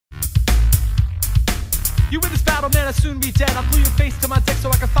You in this battle, man, I'll soon be dead. I'll glue your face to my dick so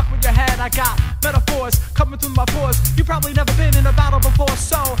I can fuck with your head. I got metaphors coming through my pores. You probably never been in a battle before,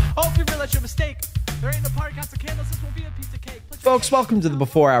 so I hope you realize your mistake. There ain't no party, got some candles, this won't be a piece of cake. Folks, welcome to the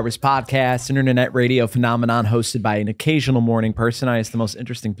Before Hours podcast, an internet radio phenomenon hosted by an occasional morning person. I ask the most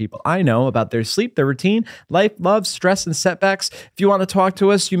interesting people I know about their sleep, their routine, life, love, stress, and setbacks. If you want to talk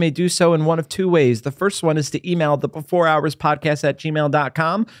to us, you may do so in one of two ways. The first one is to email the Before Hours podcast at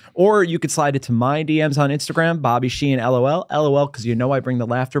gmail.com, or you could slide it to my DMs on Instagram, Bobby Sheehan, LOL, LOL, because you know I bring the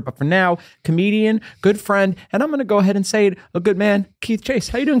laughter. But for now, comedian, good friend, and I'm going to go ahead and say it, a good man, Keith Chase.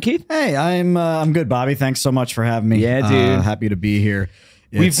 How you doing, Keith? Hey, I'm good, Bobby. Thanks so much for having me. Yeah, dude. Happy to be here.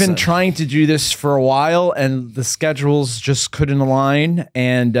 We've been trying to do this for a while, and the schedules just couldn't align.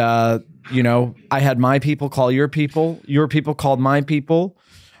 And, you know, I had my people call your people called my people.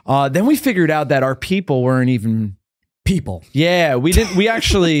 Then we figured out that our people weren't even people. Yeah, we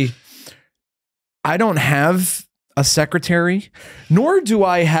actually, I don't have a secretary, nor do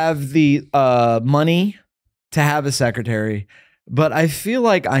I have the money to have a secretary, but I feel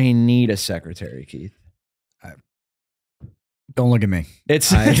like I need a secretary, Keith. Don't look at me. It's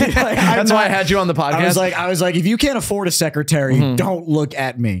that's why I had you on the podcast. I was like, if you can't afford a secretary, don't look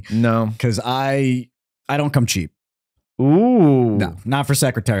at me. No, because I don't come cheap. Ooh, no, not for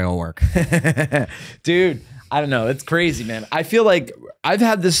secretarial work, dude. I don't know. It's crazy, man. I feel like I've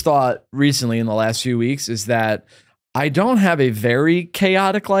had this thought recently in the last few weeks is that I don't have a very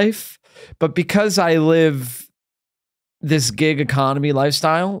chaotic life, but because I live this gig economy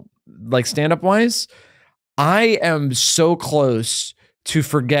lifestyle, like stand-up wise, I am so close to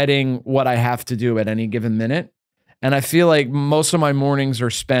forgetting what I have to do at any given minute. And I feel like most of my mornings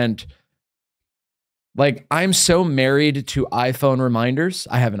are spent, like I'm so married to iPhone reminders.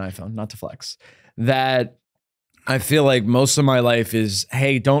 I have an iPhone, not to flex, that I feel like most of my life is,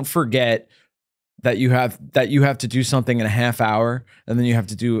 hey, don't forget that you have to do something in a half hour, and then you have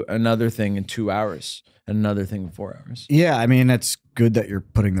to do another thing in 2 hours, and another thing in 4 hours. Yeah, I mean, it's good that you're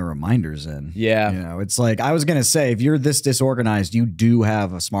putting the reminders in. Yeah. You know, it's like, I was going to say, if you're this disorganized, you do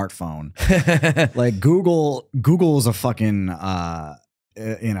have a smartphone. Like Google is a fucking,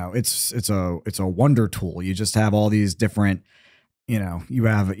 you know, it's a wonder tool. You just have all these different, you know, you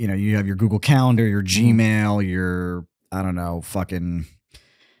have your Google Calendar, your Gmail, your, I don't know,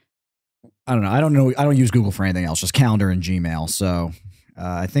 I don't use Google for anything else, just calendar and Gmail. So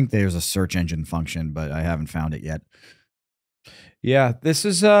I think there's a search engine function, but I haven't found it yet. Yeah, this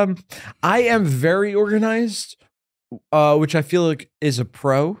is, I am very organized, which I feel like is a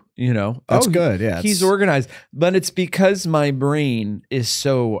pro, you know. That's good, yeah. He's organized, but it's because my brain is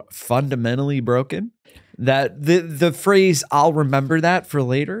so fundamentally broken that the phrase, I'll remember that for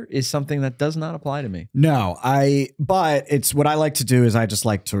later, is something that does not apply to me. No, but it's what I like to do is I just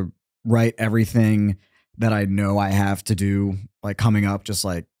like to write everything that I know I have to do, like coming up, just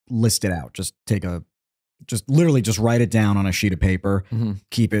like list it out. Just literally just write it down on a sheet of paper,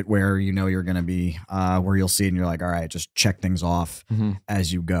 keep it where you know you're going to be, where you'll see it and you're like, all right, just check things off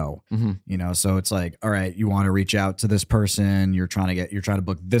as you go. You know, so it's like, all right, you want to reach out to this person, you're trying to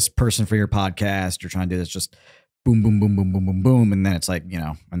book this person for your podcast, you're trying to do this, just boom, boom, boom, boom, boom, boom, boom. And then it's like, you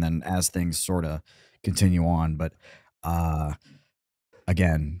know, and then as things sort of continue on, but,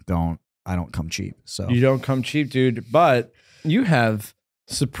 again, I don't come cheap. So you don't come cheap, dude, but you have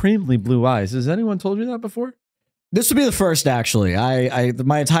supremely blue eyes. Has anyone told you that before? This would be the first, actually.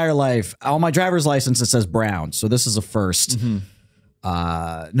 My entire life, on my driver's license, it says brown. So this is a first.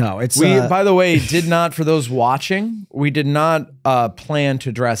 No, it's by the way, did not, for those watching, we did not plan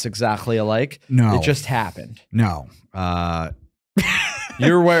to dress exactly alike. No, it just happened. No.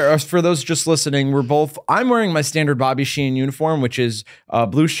 You're wearing, for those just listening, I'm wearing my standard Bobby Sheehan uniform, which is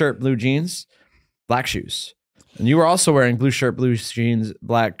blue shirt, blue jeans, black shoes. And you were also wearing blue shirt, blue jeans,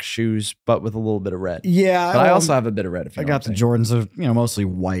 black shoes, but with a little bit of red. Yeah. But I also have a bit of red. If you I got the Jordans of, you know, mostly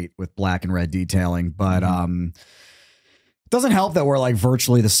white with black and red detailing, but it doesn't help that we're like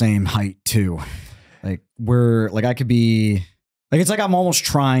virtually the same height too. Like I could be, like, it's like I'm almost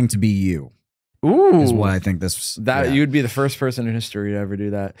trying to be you. Ooh, is what I think you'd be the first person in history to ever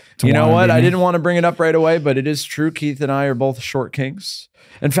do that. You know what? I didn't want to bring it up right away, but it is true. Keith and I are both short kings.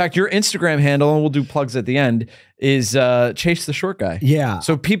 In fact, your Instagram handle, and we'll do plugs at the end, is Chase the Short Guy. Yeah.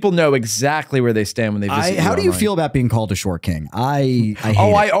 So people know exactly where they stand when they visit you. How do you feel about being called a short king? I hate it.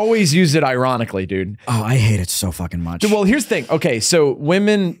 I always use it ironically, dude. Oh, I hate it so fucking much. Well, here's the thing. Okay, so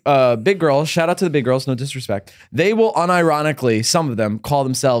women, big girls, shout out to the big girls, no disrespect. They will unironically, some of them, call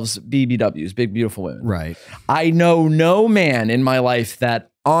themselves BBWs, big beautiful women. Right. I know no man in my life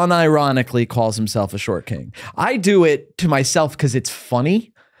that unironically calls himself a short king. I do it to myself because it's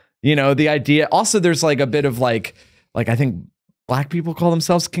funny. You know, the idea. Also, there's like a bit of like I think black people call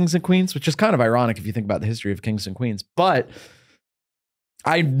themselves kings and queens, which is kind of ironic if you think about the history of kings and queens. But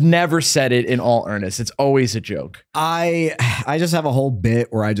I never said it in all earnest. It's always a joke. I just have a whole bit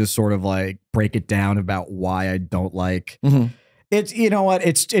where I just sort of like break it down about why I don't like. It's, you know what?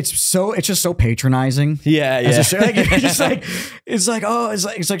 It's just so patronizing. Yeah. It's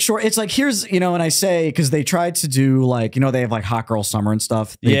like sure. It's like, here's, you know, and I say, because they tried to do like, you know, they have like Hot Girl Summer and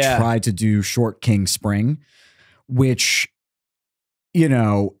stuff. They tried to do Short King Spring, which, you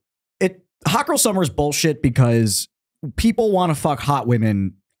know, Hot Girl Summer is bullshit because people want to fuck hot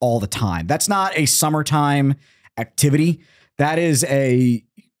women all the time. That's not a summertime activity. That is any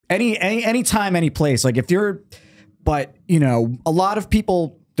time, any place. Like if you're, but you know, a lot of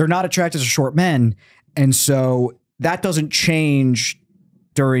people, they're not attracted to short men. And so that doesn't change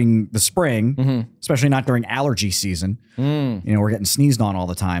during the spring, especially not during allergy season. You know, we're getting sneezed on all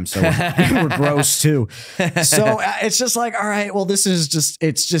the time. So we're gross too. So it's just like, all right, well, this is just,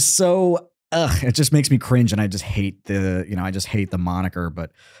 it's just so, it just makes me cringe. And I just hate the moniker,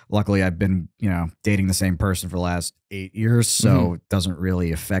 but luckily I've been, you know, dating the same person for the last 8 years. So it doesn't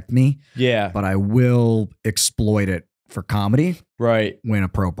really affect me. Yeah. But I will exploit it for comedy. Right. When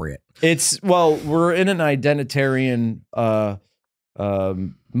appropriate. Well, we're in an identitarian,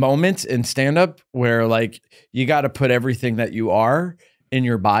 moment in stand-up where like you got to put everything that you are in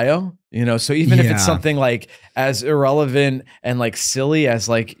your bio, you know, so even if it's something like as irrelevant and like silly as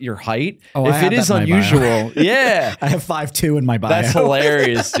like your height, if it is unusual, I have 5'2" in my bio. That's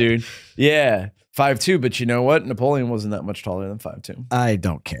hilarious, dude. 5'2", but you know what? Napoleon wasn't that much taller than 5'2". I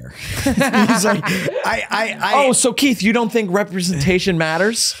don't care. He's like, so Keith, you don't think representation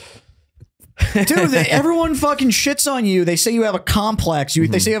matters? Dude, everyone fucking shits on you. They say you have a complex.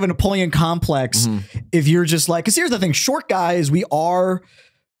 They say you have a Napoleon complex. If you're just like, because here's the thing, short guys, we are,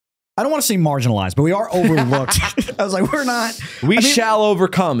 I don't want to say marginalized, but we are overlooked. I was like, we're not. We shall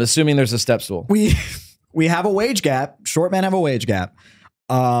overcome, assuming there's a step stool. We have a wage gap. Short men have a wage gap.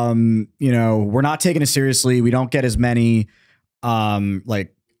 You know, we're not taking it seriously. We don't get as many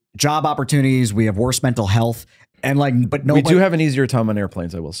like job opportunities. We have worse mental health. And like, but nobody, we do have an easier time on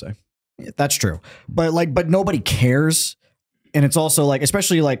airplanes, I will say. That's true. But nobody cares. And it's also like,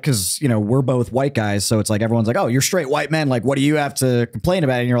 especially like, cause you know, we're both white guys. So it's like, everyone's like, oh, you're straight white men. Like, what do you have to complain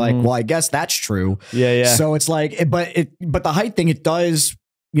about? And you're like, well, I guess that's true. Yeah. So it's like, but the height thing, it does,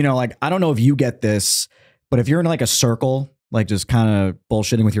 you know, like, I don't know if you get this, but if you're in like a circle, like just kind of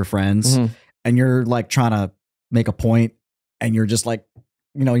bullshitting with your friends and you're like trying to make a point and you're just like,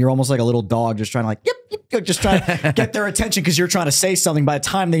 you know, you're almost like a little dog just trying to like, just trying to get their attention because you're trying to say something. By the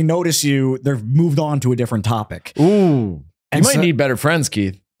time they notice you, they've moved on to a different topic. Ooh. You might need better friends,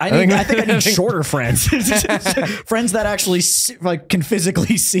 Keith. I think I need shorter friends. Friends that actually like can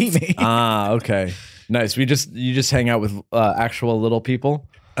physically see me. Okay. Nice. You just hang out with actual little people.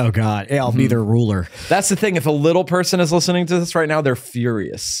 Oh God. Yeah, I'll be their ruler. That's the thing. If a little person is listening to this right now, they're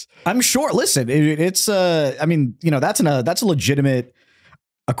furious. I'm sure. Listen, it's I mean, you know, that's a legitimate,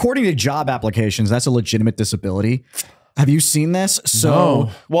 according to job applications, that's a legitimate disability. Have you seen this?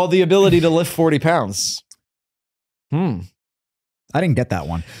 No. Well, the ability to lift 40 pounds. I didn't get that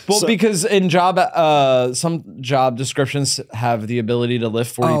one. Well, because in some job descriptions have the ability to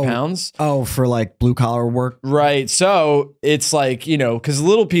lift 40 pounds. Oh, for like blue collar work? Right. So it's like, you know, because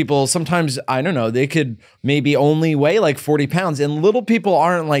little people sometimes, I don't know, they could maybe only weigh like 40 pounds. And little people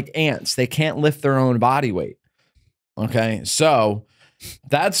aren't like ants. They can't lift their own body weight. Okay. So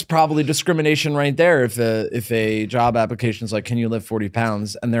that's probably discrimination right there. If a job application is like, can you lift 40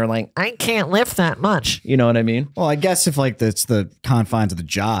 pounds? And they're like, I can't lift that much. You know what I mean? Well, I guess if like it's the confines of the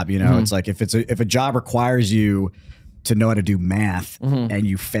job, you know, it's like if a job requires you to know how to do math and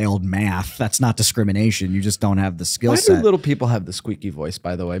you failed math, that's not discrimination. You just don't have the skill set. Why do little people have the squeaky voice,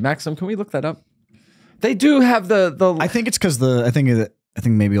 by the way? Maxim, can we look that up? They do have the I think it's because I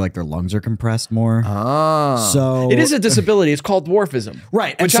think maybe like their lungs are compressed more. So it is a disability. It's called dwarfism,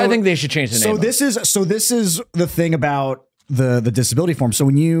 right? Which I think they should change the name. So this is the thing about the disability form. So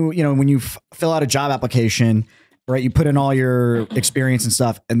when you fill out a job application, right, you put in all your experience and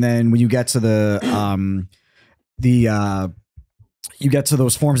stuff, and then when you get to you get to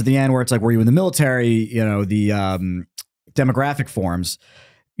those forms at the end where it's like, were you in the military? You know, the demographic forms.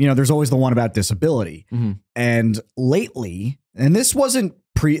 You know, there's always the one about disability. And lately, and this wasn't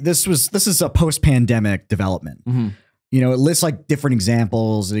this is a post-pandemic development. You know, it lists like different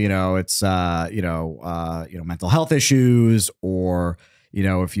examples. You know, it's mental health issues, or you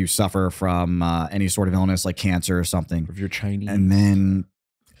know, if you suffer from any sort of illness like cancer or something. If you're Chinese, and then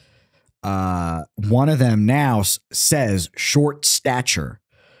one of them now says short stature,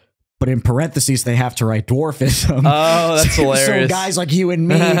 but in parentheses they have to write dwarfism. Oh, that's hilarious. So guys like you and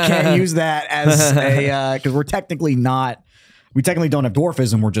me can't use that as a because we technically don't have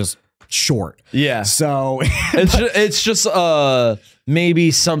dwarfism. We're just short. Yeah. So it's just maybe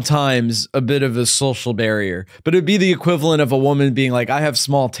sometimes a bit of a social barrier, but it'd be the equivalent of a woman being like, I have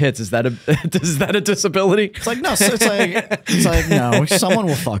small tits. Is that a disability? it's like, no, so it's like, no, someone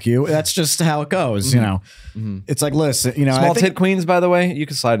will fuck you. That's just how it goes, you know. It's like, listen, you know, Small tit queens, by the way, you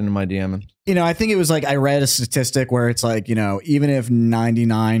can slide into my DM. You know, I think it was like, I read a statistic where it's like, you know, even if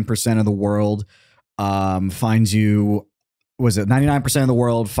 99% of the world finds you, was it 99% of the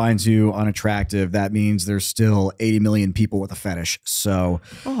world finds you unattractive, that means there's still 80 million people with a fetish. So,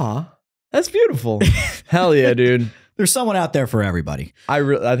 aw, that's beautiful. Hell yeah, dude. There's someone out there for everybody.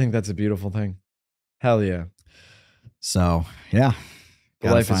 I think that's a beautiful thing. Hell yeah. So, yeah.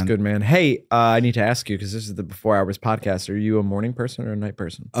 Life is good, man. Hey, I need to ask you, because this is the Before Hours podcast. Are you a morning person or a night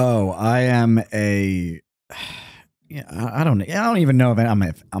person? Oh, I am a... Yeah, I don't even know if I'm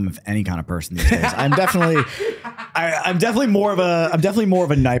any kind of person these days. I'm definitely more of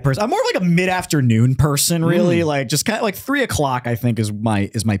a night person. I'm more of like a mid-afternoon person, really. Like just kind of like 3 o'clock, I think is my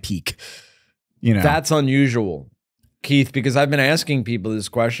peak. You know, that's unusual, Keith, because I've been asking people this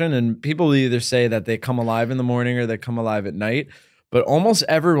question, and people either say that they come alive in the morning or they come alive at night. But almost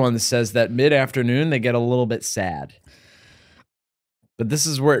everyone says that mid-afternoon they get a little bit sad. But this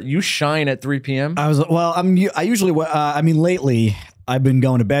is where you shine at 3 p.m. Lately I've been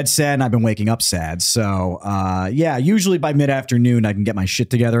going to bed sad and I've been waking up sad. So, yeah, usually by mid-afternoon I can get my shit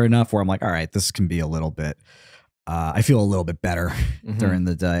together enough where I'm like, all right, this can be a little bit, I feel a little bit better during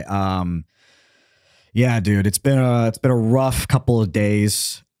the day. Yeah, dude, it's been a rough couple of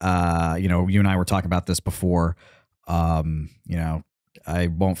days. You know, you and I were talking about this before. You know, I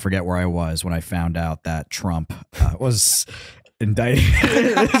won't forget where I was when I found out that Trump was indicted,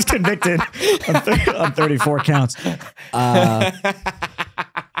 is convicted on 34 counts. I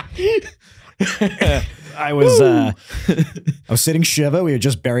was sitting shiva. We had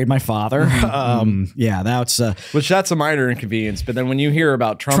just buried my father. Yeah, that's that's a minor inconvenience. But then when you hear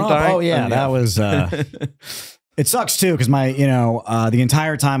about Trump dying, oh yeah, that was. It sucks too because the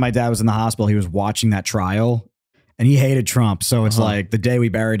entire time my dad was in the hospital, he was watching that trial. And he hated Trump, so it's like the day we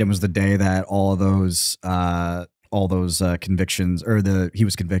buried him was the day that all those convictions, or he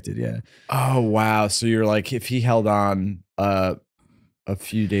was convicted. Yeah. Oh wow! So you're like, if he held on a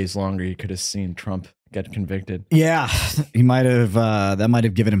few days longer, he could have seen Trump get convicted. Yeah, he might have. That might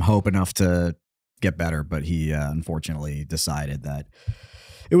have given him hope enough to get better, but he unfortunately decided that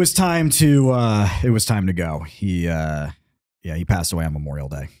it was time to. It was time to go. He passed away on Memorial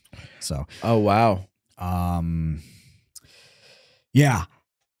Day. So. Oh wow. Yeah,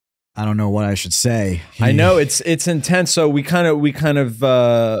 I don't know what I should say. I know it's intense. So we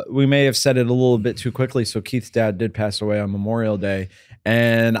may have said it a little bit too quickly. So Keith's dad did pass away on Memorial Day,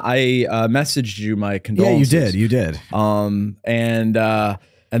 and I messaged you my condolences. Yeah, you did. And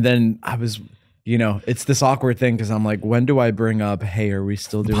then I was, you know, it's this awkward thing because I'm like, when do I bring up, hey, are we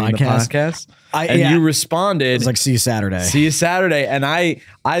still doing the podcast? You responded. It's like, see you Saturday. See you Saturday. And I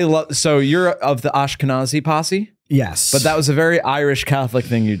love, so you're of the Ashkenazi posse? Yes. But that was a very Irish Catholic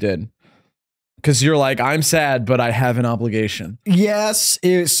thing you did. Because you're like, I'm sad, but I have an obligation. Yes.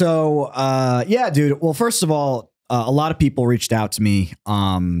 Yeah, dude. Well, first of all, a lot of people reached out to me,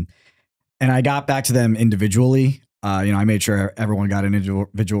 and I got back to them individually. You know, I made sure everyone got an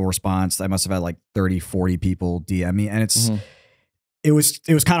individual response. I must have had like 30, 40 people DM me. And it was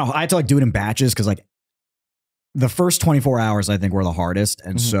kind of, I had to like do it in batches because like the first 24 hours I think were the hardest.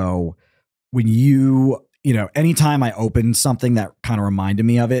 And so when you know, anytime I opened something that kind of reminded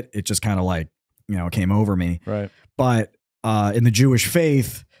me of it, it just kind of like, you know, came over me. Right. But in the Jewish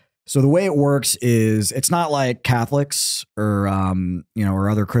faith, so the way it works is it's not like Catholics or, you know, or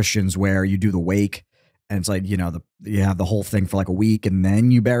other Christians where you do the wake and it's like, you know, you have the whole thing for like a week and then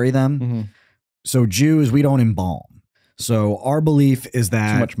you bury them. So Jews, we don't embalm. So our belief is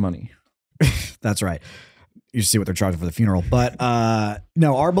that too much money. That's right. You see what they're charging for the funeral. But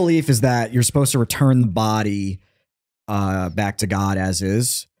no, our belief is that you're supposed to return the body back to God as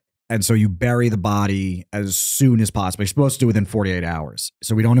is. And so you bury the body as soon as possible. You're supposed to do it within 48 hours.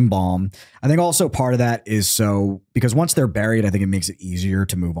 So we don't embalm. I think also part of that is because once they're buried, I think it makes it easier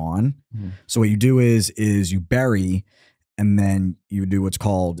to move on. So what you do is you bury and then you do what's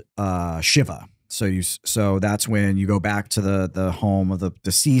called shiva. So that's when you go back to the home of the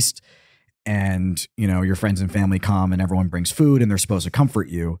deceased. And, you know, your friends and family come and everyone brings food and they're supposed to comfort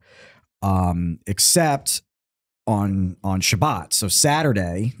you, except on Shabbat. So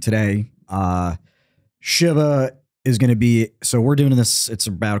Saturday, today, Shiva is going to be, so we're doing this, it's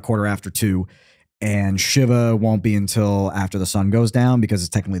about 2:15, and Shiva won't be until after the sun goes down because it's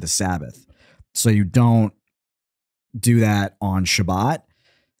technically the Sabbath. So you don't do that on Shabbat.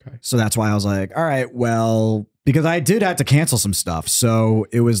 Okay. So that's why I was like, all right, well, because I did have to cancel some stuff. So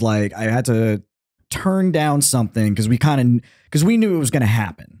it was like I had to turn down something because we knew it was going to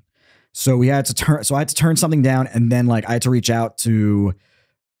happen. So I had to turn something down, and then like I had to reach out to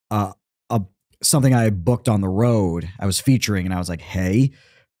something I booked on the road. I was featuring, and I was like, hey,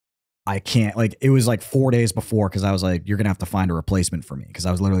 I can't, like, it was like 4 days before, because I was like, you're gonna have to find a replacement for me, because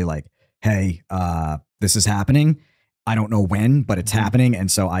I was literally like, hey, this is happening. I don't know when, but it's happening,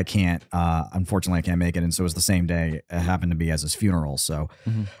 and so I can't. Unfortunately, I can't make it. And so it was the same day. It happened to be as his funeral. So,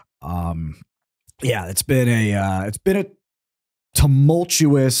 yeah, it's been a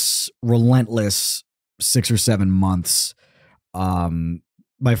tumultuous, relentless 6 or 7 months.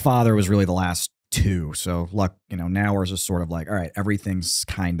 My father was really the last 2. So now we're just sort of like, all right, everything's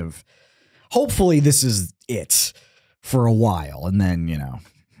kind of, hopefully this is it for a while. And then,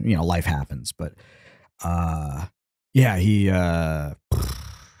 life happens. But, yeah, it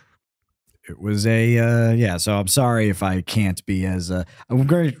was so I'm sorry if I can't be I'm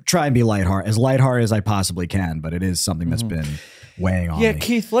going to try and be as lighthearted as I possibly can, but it is something that's been weighing on me. Yeah,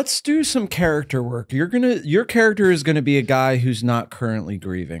 Keith, let's do some character work. Your character is gonna be a guy who's not currently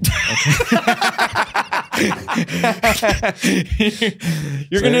grieving. Okay?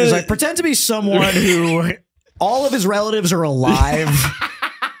 You're gonna like pretend to be someone who all of his relatives are alive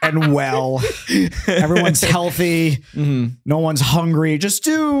and well. Everyone's healthy. No one's hungry. Just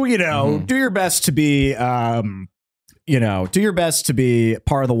do your best to be do your best to be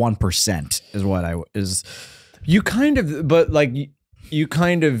part of the 1% is what you kind of, but like you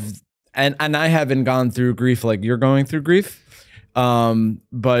kind of, and I haven't gone through grief like you're going through grief.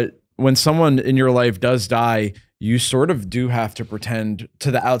 But when someone in your life does die, you sort of do have to pretend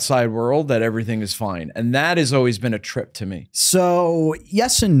to the outside world that everything is fine. And that has always been a trip to me. So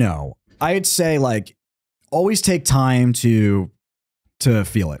yes and no. I'd say like always take time to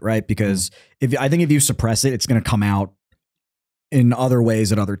feel it, right? Because I think if you suppress it, it's going to come out in other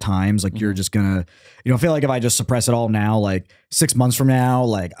ways at other times. Like you're just gonna, I feel like if I just suppress it all now, like 6 months from now,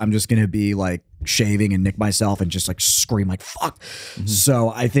 like I'm just gonna be like shaving and nick myself and just like scream like fuck. So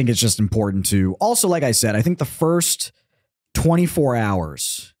I think it's just important to also, like I said, I think the first 24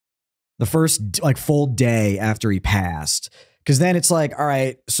 hours, the first like full day after he passed, because then it's like, all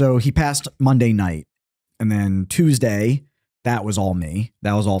right, so he passed Monday night, and then Tuesday, that was all me.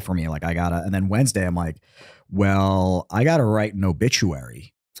 That was all for me. Like and then Wednesday, I'm like, well, I got to write an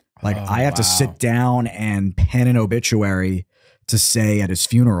obituary. Like I have to sit down and pen an obituary to say at his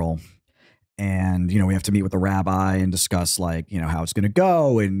funeral. And, we have to meet with the rabbi and discuss like, how it's going to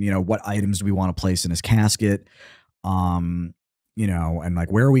go and, what items do we want to place in his casket. And like,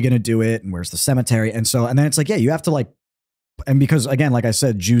 where are we going to do it? And where's the cemetery? And then it's like, yeah, you have to like, and because again, like I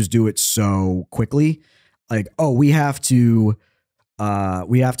said, Jews do it so quickly. Like, oh, we have to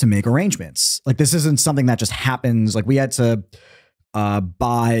make arrangements. Like this isn't something that just happens. Like we had to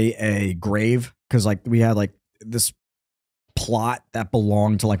buy a grave because like we had like this plot that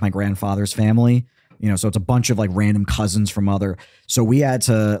belonged to like my grandfather's family. So it's a bunch of like random cousins from so we had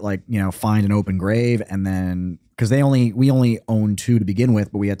to like, find an open grave, and then because we only owned 2 to begin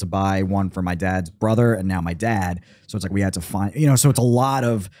with, but we had to buy one for my dad's brother and now my dad. So it's like we had to find, so it's a lot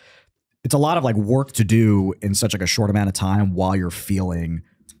of like work to do in such like a short amount of time while you're feeling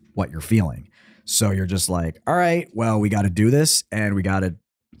what you're feeling. So you're just like, all right, well, we got to do this, and we got to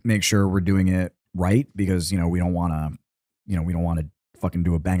make sure we're doing it right, because, we don't want to fucking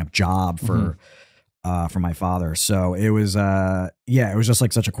do a bang up job for my father. So it was, it was just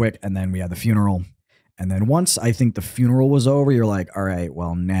like such a quick, and then we had the funeral. And then once I think the funeral was over, you're like, all right,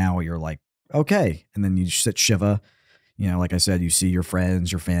 well, now you're like, okay. And then you sit Shiva. Like I said, you see your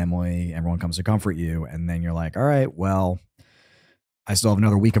friends, your family, everyone comes to comfort you. And then you're like, all right, well, I still have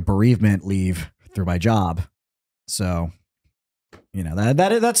another week of bereavement leave through my job. So,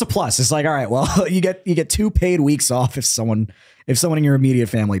 that's a plus. It's like, all right, well, you get 2 paid weeks off if someone in your immediate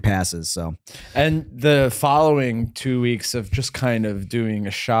family passes. So, and the following 2 weeks of just kind of doing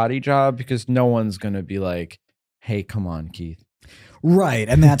a shoddy job, because no one's going to be like, hey, come on, Keith. Right.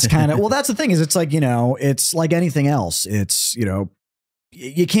 And that's kind of, well, that's the thing is it's like, it's like anything else. It's,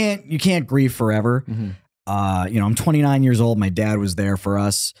 you can't grieve forever. I'm 29 years old. My dad was there for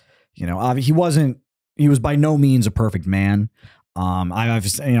us. He was by no means a perfect man. I'm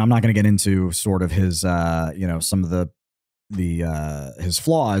not going to get into sort of his, some of his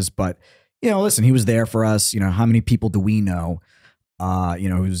flaws, but, listen, he was there for us. How many people do we know,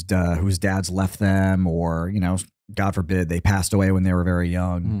 whose dads left them, or, God forbid, they passed away when they were very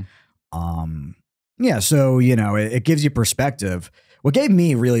young. Mm. Yeah, so, you know, it gives you perspective. What gave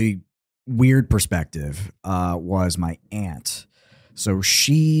me really weird perspective was my aunt. So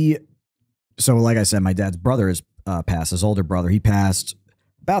like I said, my dad's brother is passed, his older brother. He passed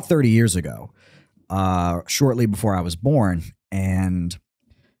about 30 years ago, shortly before I was born. And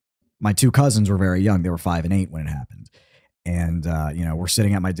my two cousins were very young. They were 5 and 8 when it happened. And, you know, we're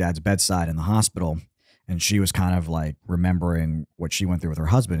sitting at my dad's bedside in the hospital, and she was kind of like remembering what she went through with her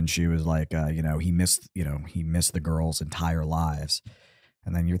husband. And she was like, you know, he missed the girls' entire lives.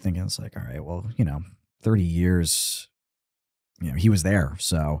 And then you're thinking, it's like, all right, well, you know, 30 years, you know, he was there.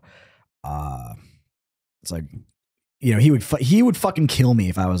 So, it's like, you know, he would fucking kill me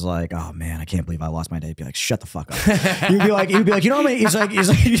if I was like, oh man, I can't believe I lost my day. He'd be like, shut the fuck up. He'd be like, you know what I mean? He's like,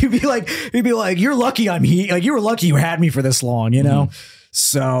 he'd be like, you're lucky I'm here. Like, you were lucky you had me for this long, you know?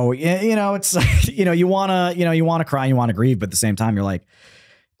 So, you know, it's like, you know, you want to cry, you want to grieve, but at the same time, you're like,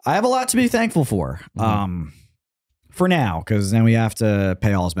 I have a lot to be thankful for now, because then we have to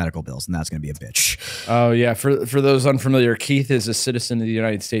pay all his medical bills, and that's going to be a bitch. Oh yeah. For those unfamiliar, Keith is a citizen of the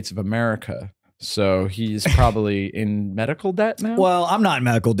United States of America. So he's probably in medical debt now. Well, I'm not in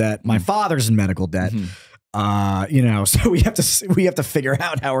medical debt. My father's in medical debt. You know, so we have to figure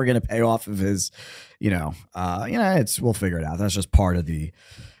out how we're going to pay off of his, we'll figure it out. That's just part of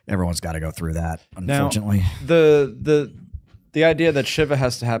everyone's got to go through that, unfortunately. Now, the idea that Shiva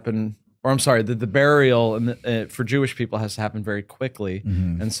has to happen, or I'm sorry, the burial for Jewish people has to happen very quickly.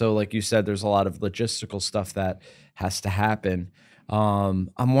 And so, like you said, there's a lot of logistical stuff that has to happen. I'm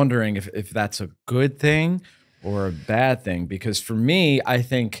wondering if that's a good thing or a bad thing, because for me, I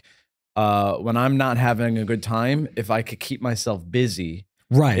think when I'm not having a good time, if I could keep myself busy,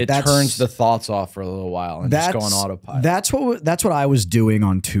 right, it turns the thoughts off for a little while and just go on autopilot. That's what I was doing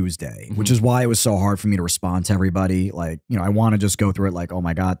on Tuesday, which is why it was so hard for me to respond to everybody. Like, you know, I want to just go through it like, oh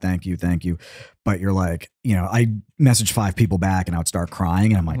my God, thank you. But you're like, you know, I messaged 5 people back and I would start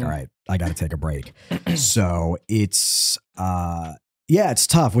crying, and I'm like, all right, I got to take a break. So it's, yeah, it's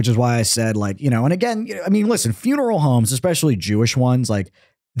tough, which is why I said, like, you know, and again, I mean, listen, funeral homes, especially Jewish ones, like,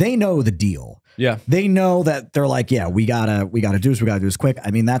 they know the deal. Yeah. They know that they're like, yeah, we gotta do this. We gotta do this quick.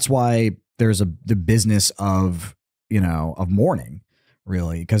 I mean, that's why there's the business of, you know, of mourning,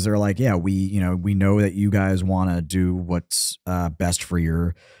 really. Because they're like, yeah, we know that you guys want to do what's best for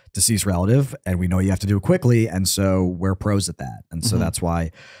your deceased relative, and we know you have to do it quickly. And so we're pros at that. And so that's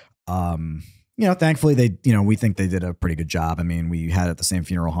why, you know, thankfully we think they did a pretty good job. I mean, we had at the same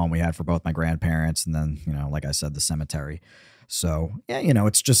funeral home we had for both my grandparents, and then, you know, like I said, the cemetery. So yeah, you know,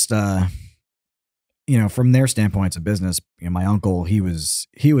 it's just, you know, from their standpoint, it's a business. You know, my uncle, he was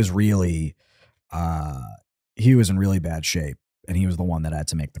really, he was in really bad shape, and he was the one that had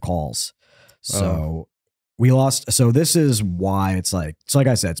to make the calls. So we lost. So this is why it's like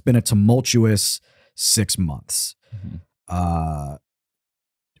I said, it's been a tumultuous 6 months.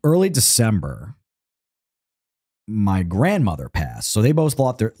 Early December, my grandmother passed. So they both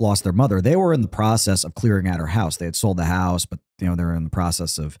lost their mother. They were in the process of clearing out her house. They had sold the house, but, you know, they're in the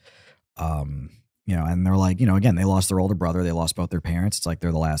process of, you know, and they're like, you know, again, they lost their older brother. They lost both their parents. It's like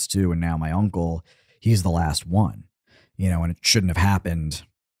they're the last two. And now my uncle, he's the last one, you know, and it shouldn't have happened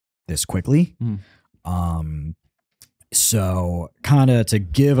this quickly. So kind of to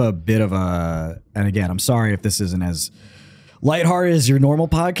give a bit of and again, I'm sorry if this isn't as lighthearted as your normal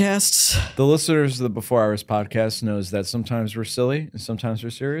podcasts. The listeners of the Before Hours podcast knows that sometimes we're silly, and sometimes we're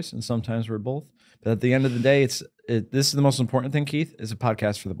serious, and sometimes we're both. But at the end of the day, this is the most important thing, Keith, is a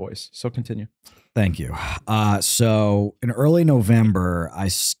podcast for the boys. So continue. Thank you. So in early November,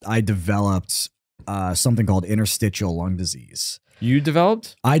 I developed something called interstitial lung disease. You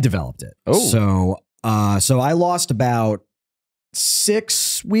developed? I developed it. Oh. So I lost about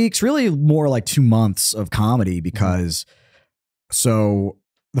 6 weeks, really more like 2 months of comedy, because so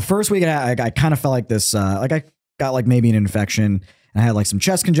the first week I kind of felt like this, like I got like maybe an infection, and I had like some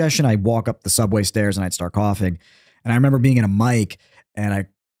chest congestion. I'd walk up the subway stairs and I'd start coughing. And I remember being in a mic, and I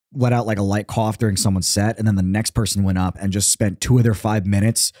let out like a light cough during someone's set. And then the next person went up and just spent 2 of their 5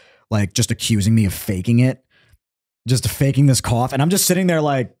 minutes, like just accusing me of faking it. Just faking this cough. And I'm just sitting there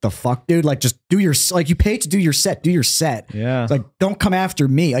like, the fuck, dude? Like, just you paid to do your set. Do your set. Yeah. It's like, don't come after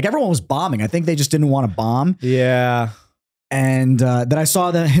me. Like, everyone was bombing. I think they just didn't want to bomb. Yeah. And then I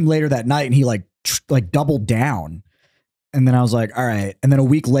saw him later that night, and he like doubled down. And then I was like, all right. And then a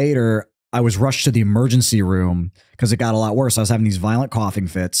week later, I was rushed to the emergency room because it got a lot worse. I was having these violent coughing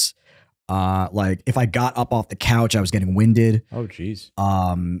fits. Like, if I got up off the couch, I was getting winded. Oh, geez.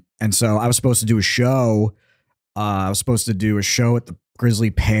 And so I was supposed to do a show. I was supposed to do a show at the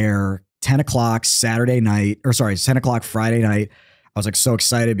Grizzly Pear 10 o'clock Saturday night, or sorry, 10 o'clock Friday night. I was like so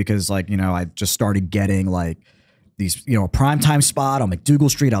excited because like, you know, I just started getting like these, you know, a primetime spot on McDougal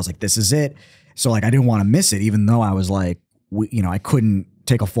Street. I was like, this is it. So like, I didn't want to miss it, even though I was like, you know, I couldn't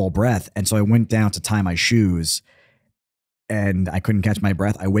take a full breath. And so I went down to tie my shoes and I couldn't catch my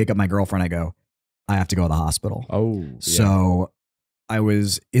breath. I wake up my girlfriend. I go, I have to go to the hospital. Oh, yeah. So I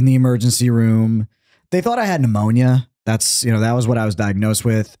was in the emergency room. They thought I had pneumonia. That's, you know, that was what I was diagnosed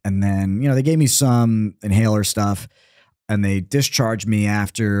with. And then, you know, they gave me some inhaler stuff and they discharged me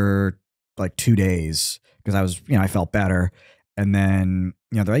after like 2 days because I was, you know, I felt better. And then,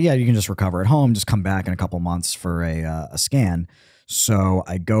 you know, they're like, yeah, you can just recover at home. Just come back in a couple months for a scan. So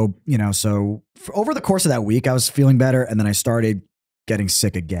I go, you know, so over the course of that week, I was feeling better. And then I started getting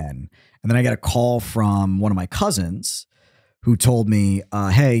sick again. And then I get a call from one of my cousins who told me,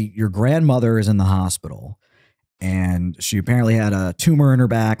 hey, your grandmother is in the hospital. And she apparently had a tumor in her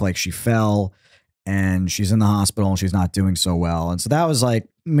back. Like she fell and she's in the hospital and she's not doing so well. And so that was like,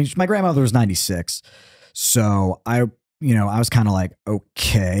 I mean, my grandmother was 96. So I was kind of like,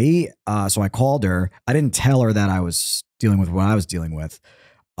 okay. So I called her. I didn't tell her that I was dealing with what I was dealing with.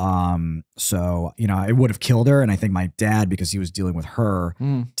 So, you know, it would have killed her. And I think my dad, because he was dealing with her,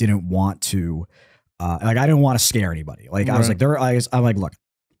 didn't want to, like, I didn't want to scare anybody. Like, I was like, I'm like, look,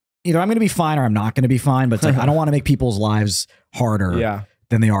 either I'm going to be fine or I'm not going to be fine. But it's like, I don't want to make people's lives harder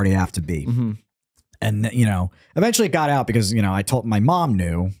than they already have to be. And, you know, eventually it got out because, you know, I told my mom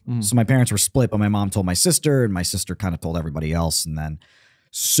knew. So my parents were split, but my mom told my sister and my sister kind of told everybody else. And then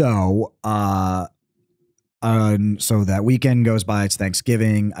so that weekend goes by. It's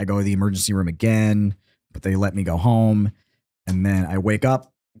Thanksgiving. I go to the emergency room again, but they let me go home. And then I wake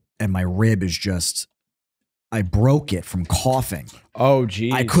up and my rib is just, I broke it from coughing. Oh,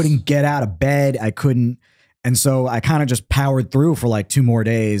 geez. I couldn't get out of bed. I couldn't. And so I kind of just powered through for like 2 more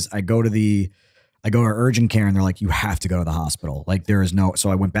days. I go to urgent care and they're like, you have to go to the hospital. Like there is no, so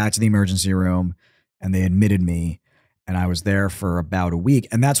I went back to the emergency room and they admitted me and I was there for about a week.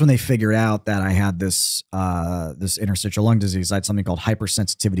 And that's when they figured out that I had this interstitial lung disease. I had something called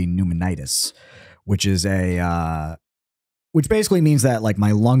hypersensitivity pneumonitis, which is which basically means that like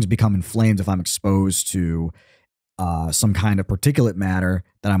my lungs become inflamed if I'm exposed to some kind of particulate matter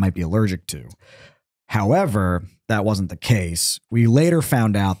that I might be allergic to. However, that wasn't the case. We later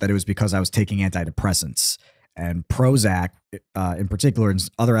found out that it was because I was taking antidepressants and Prozac in particular and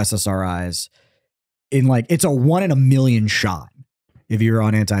other SSRIs it's a 1 in a million shot if you're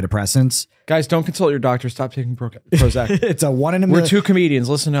on antidepressants. Guys, don't consult your doctor. Stop taking Prozac. It's a 1 in a million. We're 2 comedians.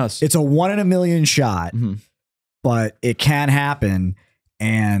 Listen to us. It's a 1 in a million shot, but it can happen.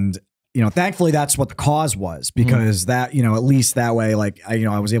 And, you know, thankfully that's what the cause was because that, you know, at least that way, like,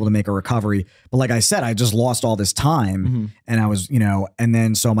 I was able to make a recovery. But like I said, I just lost all this time and I was, you know, and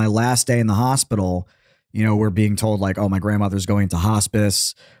then so my last day in the hospital, you know, we're being told like, oh, my grandmother's going to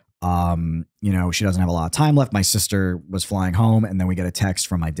hospice. You know, she doesn't have a lot of time left. My sister was flying home and then we get a text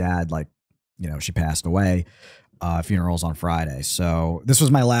from my dad, like, you know, she passed away. Funeral's on Friday. So this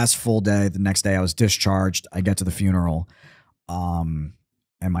was my last full day. The next day I was discharged. I get to the funeral. And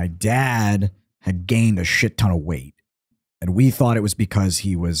my dad had gained a shit ton of weight. And we thought it was because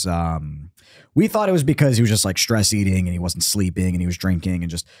he was just like stress eating and he wasn't sleeping and he was drinking and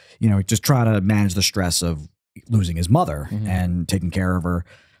just, you know, just trying to manage the stress of losing his mother and taking care of her.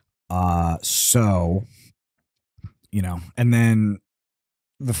 So, you know, and then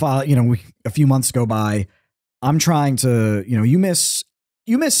you know, a few months go by, I'm trying to, you know, you miss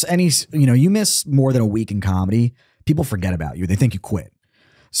more than a week in comedy. People forget about you. They think you quit.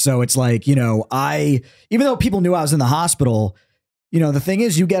 So it's like, you know, even though people knew I was in the hospital, you know, the thing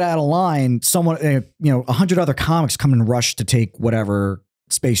is you get out of line, someone, you know, 100 other comics come and rush to take whatever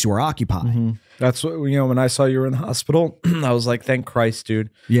space you were occupying. That's what, you know, when I saw you were in the hospital, I was like, thank Christ, dude.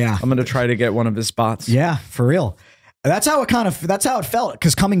 Yeah. I'm going to try to get one of his spots. Yeah, for real. That's how it felt.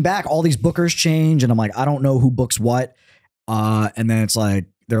 Cause coming back, all these bookers change and I'm like, I don't know who books what. And then it's like,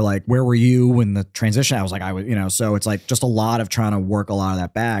 they're like, where were you when the transition? I was like, you know, so it's like just a lot of trying to work a lot of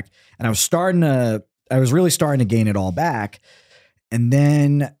that back. And I was really starting to gain it all back. And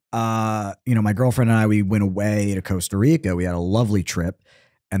then, you know, my girlfriend and I, we went away to Costa Rica. We had a lovely trip.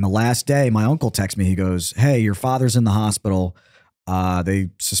 And the last day, my uncle texts me. He goes, hey, your father's in the hospital.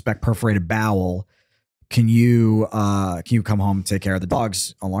 They suspect perforated bowel. Can you come home and take care of the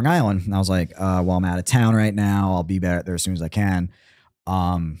dogs on Long Island? And I was like, well, I'm out of town right now. I'll be back there as soon as I can.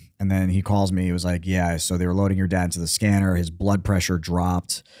 And then he calls me. He was like, yeah, so they were loading your dad into the scanner. His blood pressure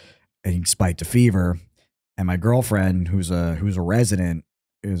dropped and he spiked a fever. And my girlfriend, who's a resident,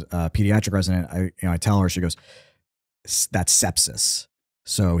 is a pediatric resident. I tell her, she goes, that's sepsis.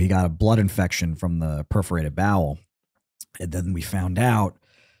 So he got a blood infection from the perforated bowel. And then we found out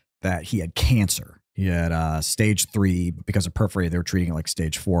that he had cancer. He had stage 3, but because of perforated, they were treating it like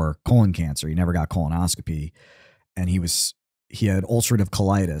stage 4 colon cancer. He never got colonoscopy. And he had ulcerative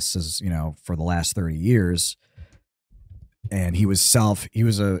colitis, as you know, for the last 30 years. And he was a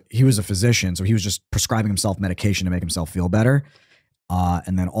physician, so he was just prescribing himself medication to make himself feel better.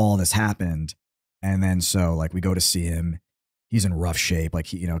 And then all this happened. And then so like we go to see him. He's in rough shape, like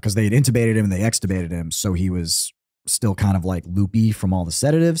because they had intubated him and they extubated him, so he was still kind of like loopy from all the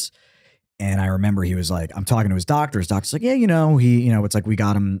sedatives. And I remember he was like, I'm talking to his doctor. His doctor's like, yeah, it's like we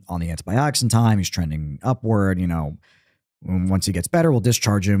got him on the antibiotics in time. He's trending upward. Once he gets better, we'll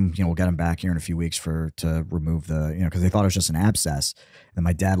discharge him. We'll get him back here in a few weeks to remove the, because they thought it was just an abscess. And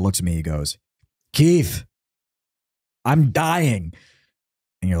my dad looks at me, he goes, Keith, I'm dying.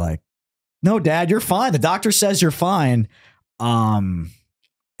 And you're like, no, Dad, you're fine. The doctor says you're fine. Then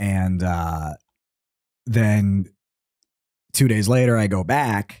 2 days later, I go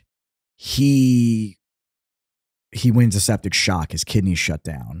back. He went into septic shock. His kidneys shut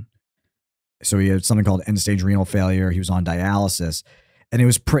down. So he had something called end-stage renal failure. He was on dialysis, and it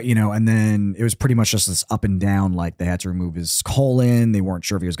was and then it was pretty much just this up and down. Like they had to remove his colon. They weren't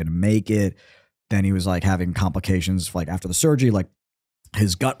sure if he was going to make it. Then he was like having complications like after the surgery, like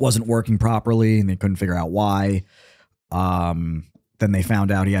his gut wasn't working properly and they couldn't figure out why. Then they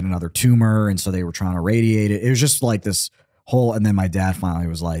found out he had another tumor. And so they were trying to radiate it. It was just like this whole, and then my dad finally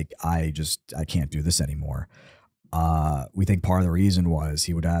was like, I can't do this anymore. We think part of the reason was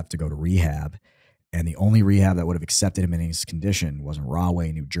he would have to go to rehab, and the only rehab that would have accepted him in his condition was in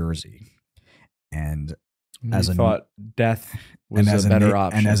Rahway, New Jersey. And as a thought death was a better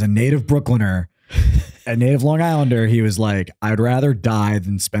option. And as a native Brooklyner, a native Long Islander, he was like, I'd rather die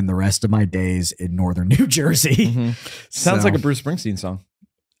than spend the rest of my days in northern New Jersey. Sounds like a Bruce Springsteen song.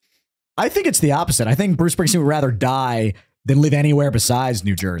 I think it's the opposite. I think Bruce Springsteen would rather die than live anywhere besides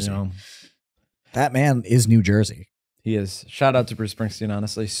New Jersey. That man is New Jersey. He is. Shout out to Bruce Springsteen,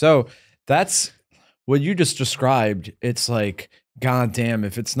 honestly. So that's what you just described. It's like, God damn,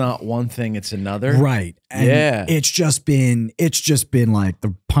 if it's not one thing, it's another. Right. And yeah. It's just been like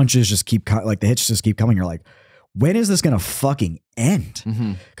the punches just keep like the hits just keep coming. You're like, when is this going to fucking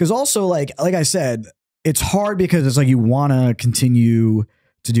end? Because also like I said, it's hard because it's like you want to continue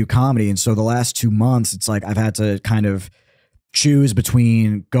to do comedy. And so the last 2 months, it's like I've had to kind of choose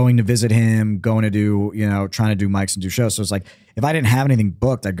between going to visit him, going to do, trying to do mics and do shows. So it's like, if I didn't have anything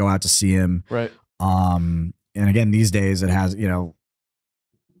booked, I'd go out to see him. Right. And again, these days it has, it's not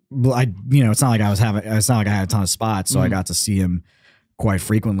like it's not like I had a ton of spots. So I got to see him quite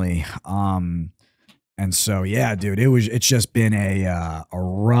frequently. And so, yeah, dude, it's just been a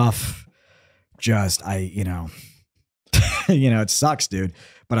rough, it sucks, dude.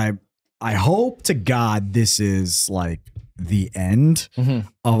 But I hope to God this is like the end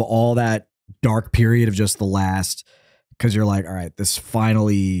of all that dark period of just the last, because you're like, all right, it's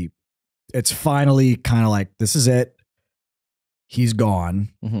finally kind of like, this is it. He's gone.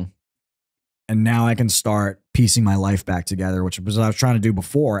 And now I can start piecing my life back together, which was what I was trying to do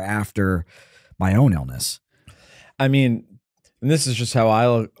before, after my own illness. I mean, and this is just how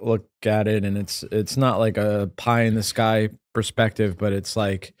I look at it. And it's not like a pie in the sky perspective, but it's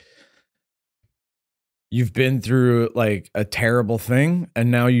like, you've been through like a terrible thing,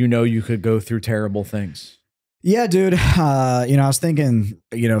 and now you could go through terrible things. Yeah, dude. I was thinking,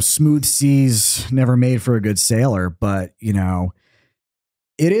 smooth seas never made for a good sailor, but it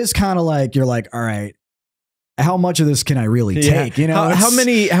is kind of like you're like, all right, how much of this can I really take? How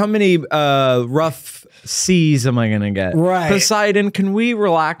many rough seas am I gonna get? Right, Poseidon, can we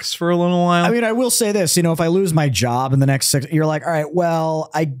relax for a little while? I mean, I will say this, if I lose my job in the next 6, you're like, all right,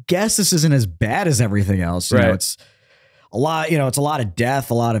 well, I guess this isn't as bad as everything else. Right. It's a lot. It's a lot of death,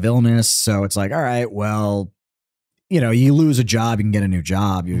 a lot of illness. So it's like, all right, well, you lose a job, you can get a new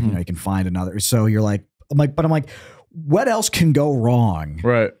job. You can find another. So you're like, I'm like, what else can go wrong?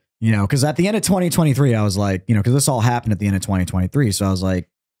 Right. Because at the end of 2023, I was like, because this all happened at the end of 2023. So I was like,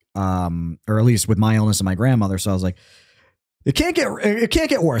 or at least with my illness and my grandmother. So I was like, it can't get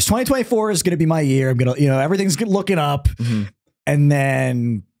worse. 2024 is going to be my year. I'm going to, everything's looking up. And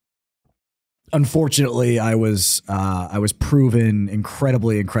then unfortunately I was proven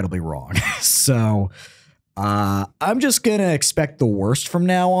incredibly, incredibly wrong. So, I'm just gonna expect the worst from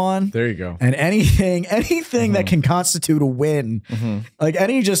now on. There you go. And anything that can constitute a win, like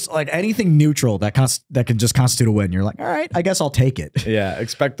anything neutral that can just constitute a win. You're like, all right, I guess I'll take it. Yeah,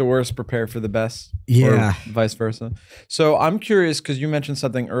 expect the worst, prepare for the best. Yeah. Or vice versa. So I'm curious because you mentioned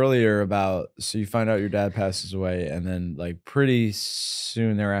something earlier about, so you find out your dad passes away and then like pretty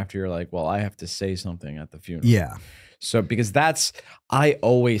soon thereafter you're like, well, I have to say something at the funeral. Yeah. So because I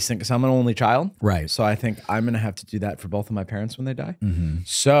always think, because I'm an only child. Right. So I think I'm going to have to do that for both of my parents when they die. Mm-hmm.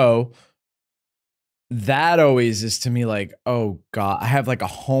 So that always is to me like, oh God, I have like a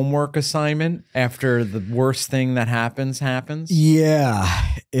homework assignment after the worst thing that happens. Yeah.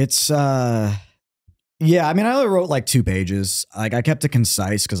 It's, yeah. I mean, I only wrote like 2 pages. Like I kept it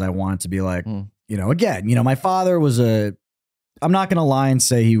concise because I wanted to be like, again, my father was I'm not going to lie and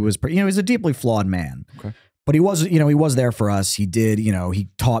say he was, he's a deeply flawed man. Okay. But he was, he was there for us. He did, he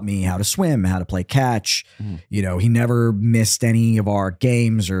taught me how to swim, how to play catch. He never missed any of our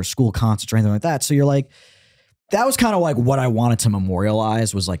games or school concerts or anything like that. So you're like, that was kind of like what I wanted to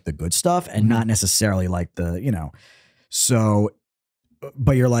memorialize was like the good stuff and not necessarily like the, so,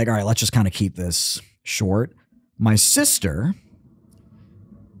 but you're like, all right, let's just kind of keep this short. My sister's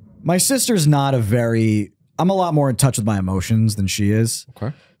not I'm a lot more in touch with my emotions than she is.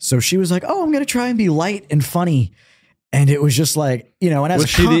 Okay. So she was like, "Oh, I'm gonna try and be light and funny," and it was just like, And as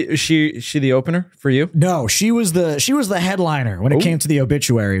was she the opener for you? No, she was the headliner when it came to the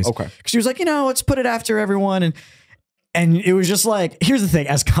obituaries. Okay. She was like, let's put it after everyone, and it was just like, here's the thing,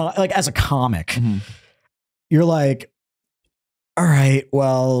 as a comic, you're like, all right,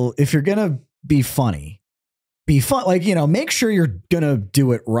 well, if you're gonna be funny, be fun, like make sure you're gonna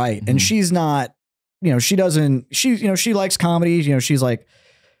do it right, and she's not. She likes comedy.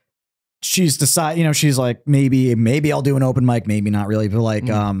 She's decided, she's like, maybe I'll do an open mic, maybe not really, but like,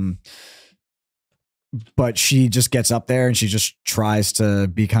 but she just gets up there and she just tries to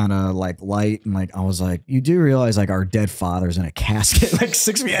be kind of like light. And like, I was like, you do realize like our dead father's in a casket, like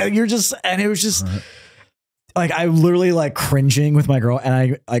 6 feet. And it was just like, I literally like cringing with my girl.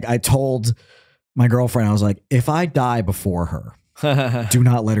 And I told my girlfriend, I was like, if I die before her, do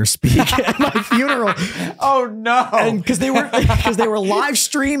not let her speak at my funeral. Oh no! And because they were live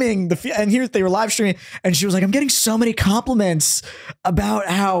streaming they were live streaming, and she was like, "I'm getting so many compliments about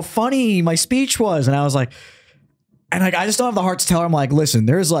how funny my speech was," and I was like, and like I just don't have the heart to tell her. I'm like, listen,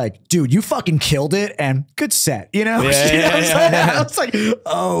 there's like, dude, you fucking killed it, and good set, I was like,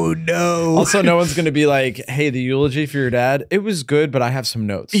 oh no. Also, no one's gonna be like, hey, the eulogy for your dad, it was good, but I have some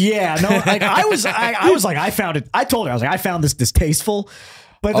notes. Yeah, no, like I was like, I found it. I told her, I was like, I found this distasteful.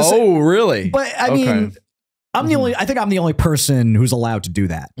 But really? But I mean, I think I'm the only person who's allowed to do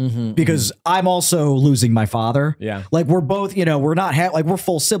that because I'm also losing my father. Yeah, like we're both, we're not like we're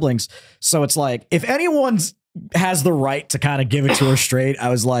full siblings, so it's like if anyone's has the right to kind of give it to her straight, I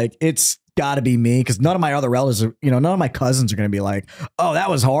was like, it's got to be me because none of my other relatives are, none of my cousins are going to be like, oh, that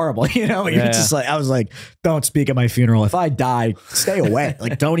was horrible. Just like, I was like, don't speak at my funeral. If I die, stay away.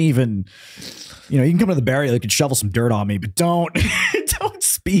 Like, don't even, you can come to the burial, you can shovel some dirt on me, but don't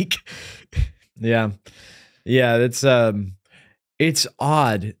speak. Yeah. Yeah. It's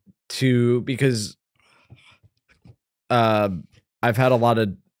odd too, because, I've had a lot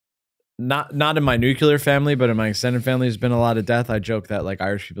of, not in my nuclear family, but in my extended family, there's been a lot of death. I joke that like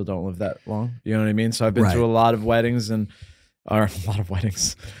Irish people don't live that long. You know what I mean? So I've been to a lot of weddings a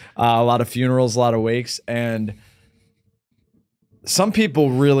lot of funerals, a lot of wakes, and some people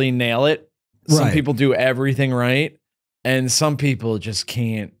really nail it. Some people do everything right, and some people just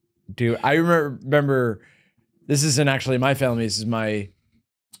can't do. I remember this isn't actually my family. This is my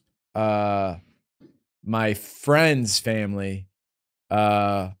my friend's family.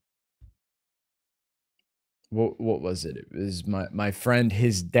 What was it? It was my friend,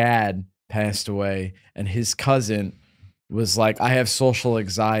 his dad passed away, and his cousin was like, I have social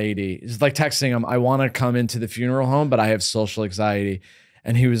anxiety. It's like texting him, I want to come into the funeral home, but I have social anxiety.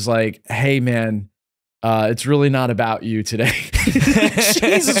 And he was like, hey man, it's really not about you today.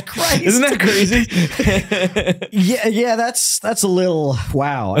 Jesus Christ. Isn't that crazy? yeah, that's a little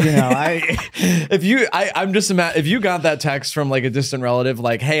wow. I'm just if you got that text from like a distant relative,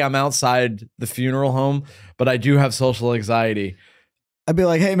 like, hey, I'm outside the funeral home, but I do have social anxiety. I'd be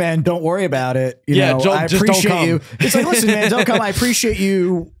like, hey man, don't worry about it. I appreciate you. It's like, listen, man, don't come. I appreciate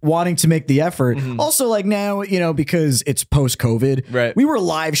you wanting to make the effort. Also, like now, because it's post-COVID, right? We were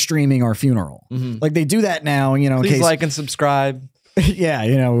live streaming our funeral. Like they do that now, in Please case, like and subscribe. Yeah,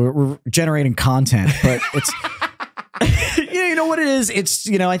 we're generating content, but it's you know what it is? It's,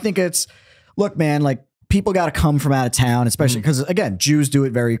 I think it's, look, man, like people got to come from out of town, especially because again, Jews do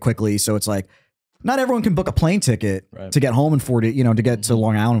it very quickly. So it's like, not everyone can book a plane ticket Right. to get home in 40, to get to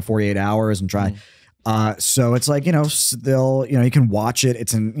Long Island in 48 hours and try. So it's like, they'll, you can watch it.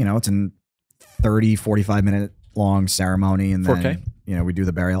 It's in 30, 45 minute long ceremony. And then, 4K? We do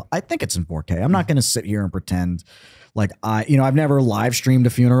the burial. I think it's in 4K. I'm not going to sit here and pretend like I've never live streamed a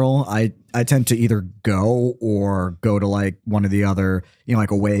funeral. I tend to either go to like one of the other,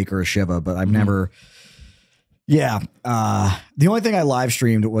 like a wake or a shiva, but I've never. Yeah. The only thing I live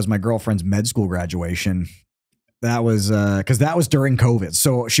streamed was my girlfriend's med school graduation. That was because that was during COVID.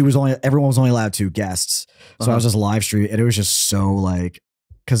 So everyone was only allowed 2 guests. So I was just live streaming, and it was just so like,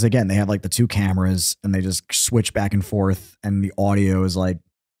 because again, they have like the 2 cameras and they just switch back and forth, and the audio is like,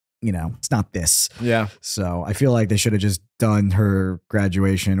 it's not this. Yeah. So I feel like they should have just done her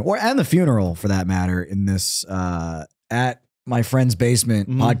graduation and the funeral for that matter in this at my friend's basement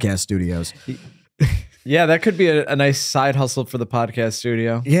podcast studios. Yeah, that could be a nice side hustle for the podcast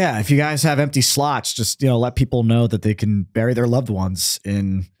studio. Yeah, if you guys have empty slots, just let people know that they can bury their loved ones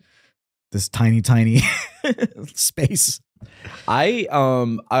in this tiny space.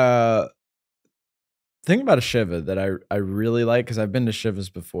 Thing about a shiva that I really like, because I've been to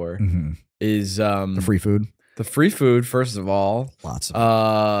shivas before, is The free food. The free food, first of all. Lots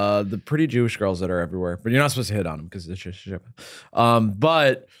of the pretty Jewish girls that are everywhere, but you're not supposed to hit on them because it's just shiva.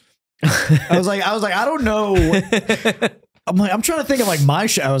 But I was like, I don't know. I'm trying to think of like my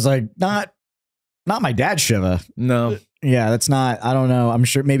shiva. I was like, not my dad's shiva. No. Yeah, that's not. I don't know. I'm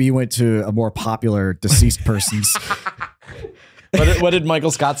sure maybe you went to a more popular deceased person's. What did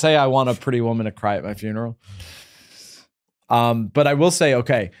Michael Scott say? I want a pretty woman to cry at my funeral. But I will say,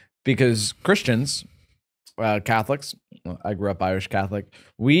 okay, because Christians, Catholics, I grew up Irish Catholic,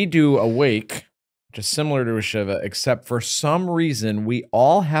 we do a wake, just similar to a shiva, except for some reason we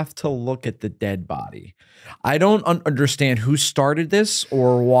all have to look at the dead body. I don't understand who started this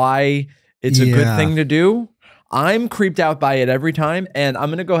or why it's a good thing to do. I'm creeped out by it every time, and I'm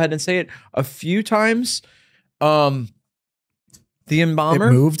gonna go ahead and say it a few times. The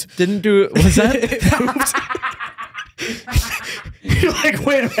embalmer didn't do it. Was that? It moved. You're like,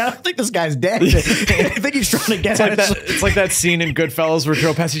 wait a minute, I don't think this guy's dead. I think he's trying to get at it. It's like that scene in Goodfellas where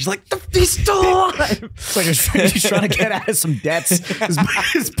Joe Pesci's like, he's still alive. It's like he's trying to get out of some debts.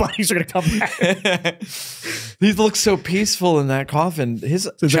 His buddies are going to come back. He looks so peaceful in that coffin. His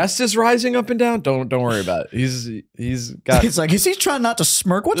chest is rising up and down. Don't worry about it. He's got. It's like, is he trying not to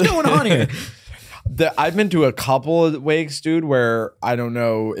smirk? What's going on here? I've been to a couple of wakes, dude, where I don't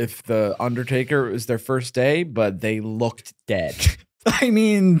know if the Undertaker was their first day, but they looked dead. I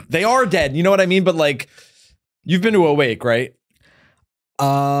mean, they are dead. You know what I mean? But like, you've been to a wake, right?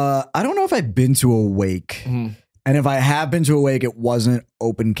 I don't know if I've been to a wake, and if I have been to a wake, it wasn't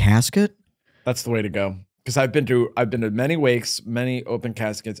open casket. That's the way to go. Because I've been to many wakes, many open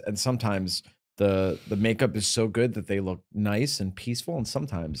caskets, and sometimes the makeup is so good that they look nice and peaceful, and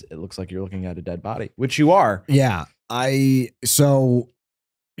sometimes it looks like you're looking at a dead body, which you are. Yeah. So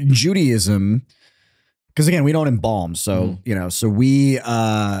in Judaism, because again, we don't embalm. So, so we,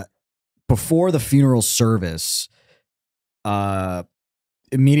 before the funeral service,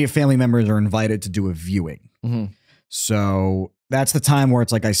 immediate family members are invited to do a viewing. So that's the time where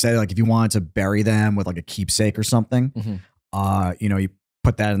it's like I said, like if you wanted to bury them with like a keepsake or something, you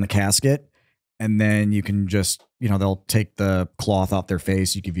put that in the casket. And then you can just, they'll take the cloth off their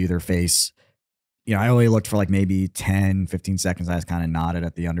face. You can view their face. I only looked for like maybe 10, 15 seconds. I just kind of nodded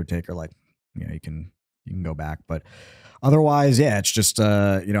at the Undertaker, like, you can go back. But otherwise, yeah, it's just,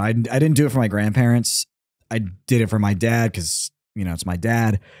 I didn't do it for my grandparents. I did it for my dad because, it's my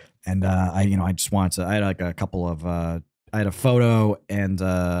dad. And I just wanted to, I had like a couple of, I had a photo and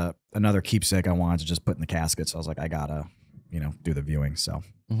another keepsake I wanted to just put in the casket. So I was like, I gotta, do the viewing. So.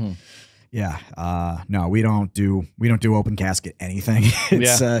 Yeah. No, we don't do open casket anything.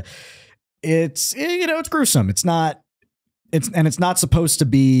 It's it's gruesome. It's not supposed to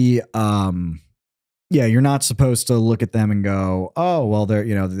be you're not supposed to look at them and go, oh, well, they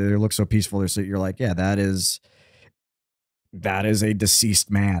look so peaceful. So you're like, yeah, that is a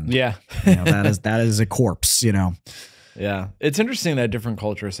deceased man. Yeah. that is a corpse, Yeah. It's interesting that different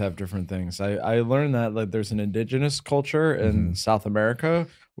cultures have different things. I learned that like there's an indigenous culture in South America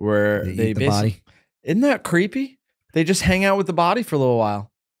where they eat the body. Isn't that creepy? They just hang out with the body for a little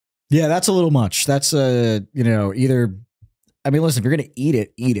while. Yeah, that's a little much. That's either, I mean, listen, if you're going to eat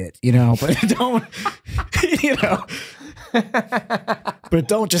it, but don't, but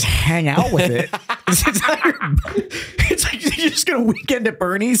don't just hang out with it. It's like you're just going to weekend at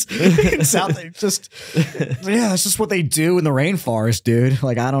Bernie's in South. That's just what they do in the rainforest, dude.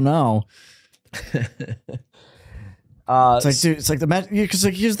 Like, I don't know. It's like, dude, it's like because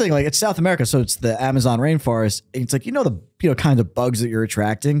like here's the thing, like it's South America, so it's the Amazon rainforest. It's like the kinds of bugs that you're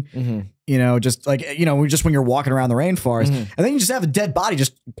attracting. Just like just when you're walking around the rainforest, and then you just have a dead body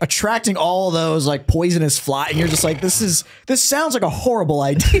just attracting all those like poisonous fly, and you're just like, this sounds like a horrible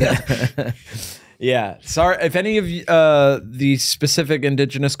idea. Yeah. Sorry if any of the specific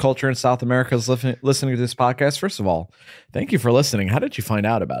indigenous culture in South America is listening to this podcast. First of all, thank you for listening. How did you find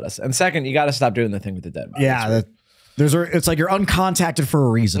out about us? And second, you got to stop doing the thing with the dead bodies. Yeah. It's like you're uncontacted for a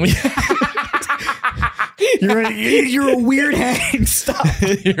reason. You're a weird hang. Stop.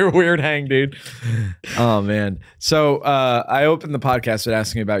 You're a weird hang, dude. Oh man. So I opened the podcast with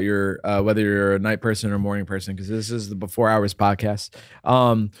asking about your whether you're a night person or a morning person, because this is the Before Hours podcast.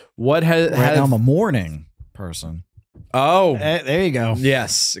 What has now I'm a morning person. Oh, there you go.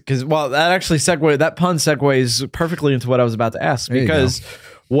 Yes, because that pun segues perfectly into what I was about to ask. Because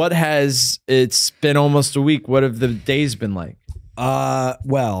it's been almost a week. What have the days been like?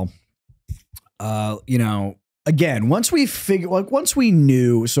 Again, once we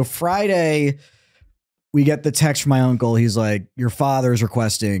knew, so Friday we get the text from my uncle. He's like, your father's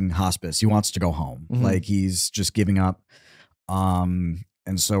requesting hospice. He wants to go home. Like he's just giving up. And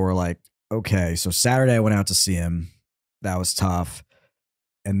so we're like, okay. So Saturday I went out to see him. That was tough.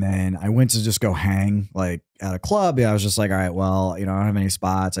 And then I went to just go hang like at a club. Yeah, I was just like, all right, well, I don't have any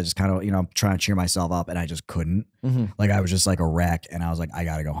spots. I just kind of, I'm trying to cheer myself up, and I just couldn't. Like I was just like a wreck, and I was like, I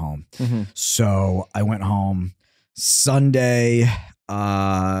gotta go home. So I went home Sunday.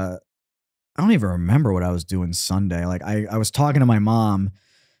 I don't even remember what I was doing Sunday. Like I was talking to my mom,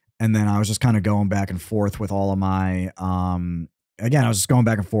 and then I was just kind of going back and forth with all of my, again, I was just going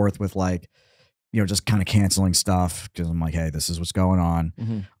back and forth with like, just kind of canceling stuff because I'm like, hey, this is what's going on.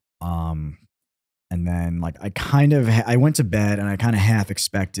 And then like I went to bed, and I kind of half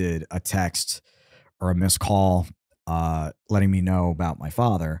expected a text or a missed call letting me know about my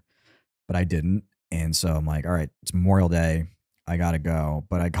father, but I didn't. And so I'm like, all right, it's Memorial Day. I got to go.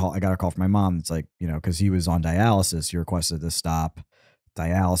 But I got a call from my mom. It's like, because he was on dialysis, he requested to stop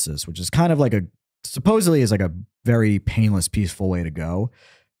dialysis, which is kind of like supposedly is like a very painless, peaceful way to go.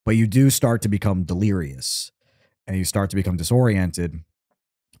 But you do start to become delirious, and you start to become disoriented.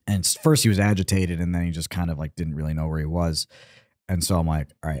 And first he was agitated, and then he just kind of like didn't really know where he was. And so I'm like,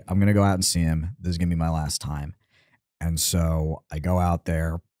 all right, I'm going to go out and see him. This is going to be my last time. And so I go out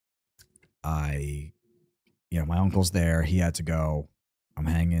there. My uncle's there. He had to go. I'm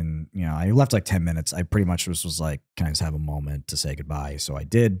hanging, I left like 10 minutes. I pretty much was like, can I just have a moment to say goodbye? So I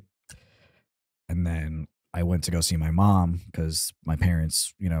did. And then I went to go see my mom because my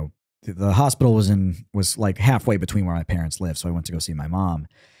parents, the hospital was like halfway between where my parents live. So I went to go see my mom,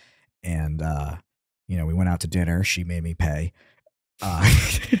 and, we went out to dinner. She made me pay.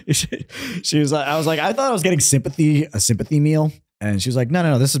 She was like, I was like, I thought I was getting a sympathy meal. And she was like,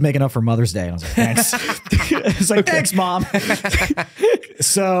 no, this is making up for Mother's Day. And I was like, thanks. It's like, thanks, Mom.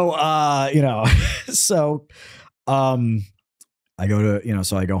 So, I go to,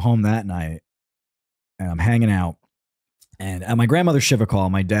 so I go home that night, and I'm hanging out, and at my grandmother's shiva call,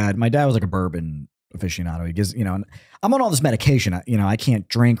 my dad was like a bourbon aficionado. He gives, I'm on all this medication. I can't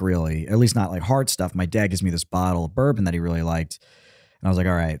drink really, at least not like hard stuff. My dad gives me this bottle of bourbon that he really liked. And I was like,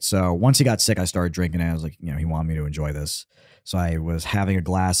 all right. So once he got sick, I started drinking it. I was like, he wanted me to enjoy this. So I was having a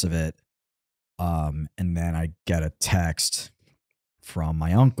glass of it. And then I get a text from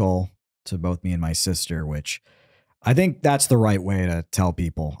my uncle to both me and my sister, which I think that's the right way to tell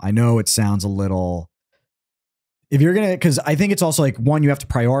people. I know it sounds a little, because I think it's also like, one, you have to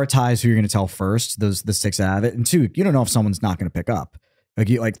prioritize who you're going to tell first, the six out of it. And two, you don't know if someone's not going to pick up.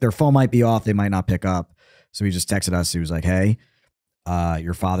 Like their phone might be off. They might not pick up. So he just texted us. He was like, hey,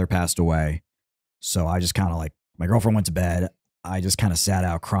 your father passed away. So I just kind of like, my girlfriend went to bed. I just kind of sat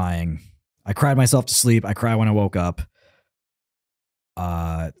out crying. I cried myself to sleep. I cried when I woke up.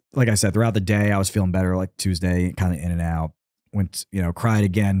 Like I said, throughout the day, I was feeling better, like Tuesday, kind of in and out. Went, cried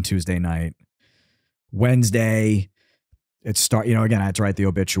again Tuesday night. Wednesday, again, I had to write the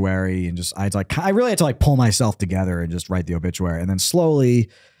obituary, and I really had to like pull myself together and just write the obituary. And then slowly,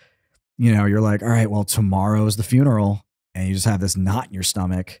 you're like, all right, well, tomorrow's the funeral. And you just have this knot in your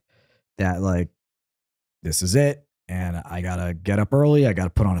stomach that like, this is it. And I got to get up early. I got to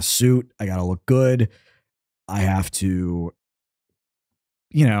put on a suit. I got to look good. I have to,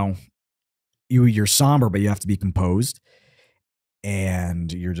 you're somber, but you have to be composed.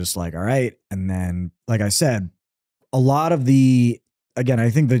 And you're just like, all right. And then, like I said, a lot of again, I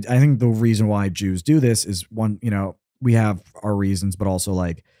think the reason why Jews do this is one, we have our reasons, but also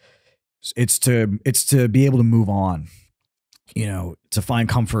like, it's to be able to move on, to find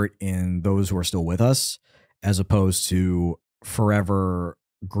comfort in those who are still with us. as opposed to forever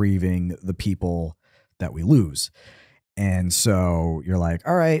grieving the people that we lose. And so you're like,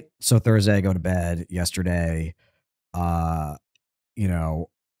 all right, so Thursday I go to bed. Yesterday, you know,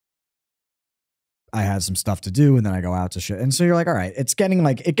 I had some stuff to do and then I go out to shit. And so you're like, all right, it's getting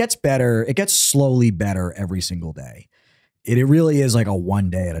like, it gets better. It gets slowly better every single day. It really is like a one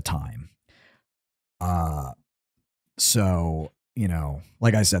day at a time. So, you know,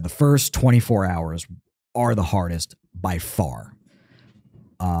 like I said, the first 24 hours are the hardest by far.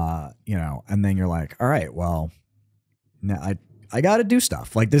 You know, and then you're like, all right, well, now I got to do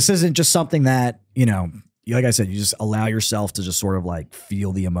stuff. Like, this isn't just something that, you know, like I said, you just allow yourself to just sort of like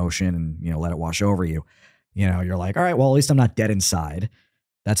feel the emotion and, you know, let it wash over you. You know, you're like, all right, well, at least I'm not dead inside.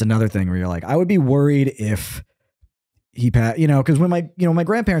 That's another thing where you're like, I would be worried if he passed, you know, because when my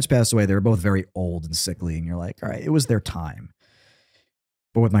grandparents passed away, they were both very old and sickly. And you're like, all right, it was their time.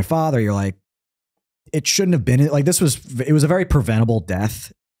 But with my father, you're like, it shouldn't have been like this. It was a very preventable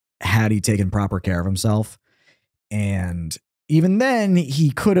death had he taken proper care of himself. And even then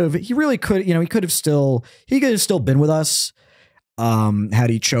he could have still been with us had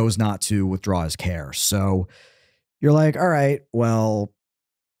he chose not to withdraw his care. So you're like, all right, well,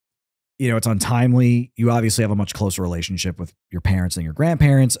 you know, it's untimely. You obviously have a much closer relationship with your parents than your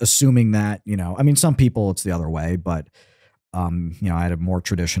grandparents, assuming that, you know, I mean, some people it's the other way, but, you know, I had a more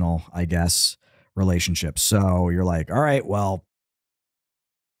traditional, I guess, relationship. So you're like, all right, well,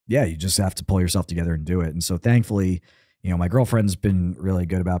 yeah, you just have to pull yourself together and do it. And so thankfully, you know, my girlfriend's been really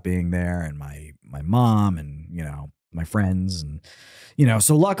good about being there, and my mom and, you know, my friends, and, you know,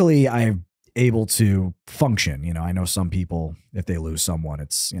 so luckily I'm able to function. You know, I know some people, if they lose someone,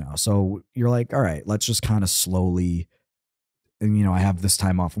 it's, you know, so you're like, all right, let's just kind of slowly, and, you know, I have this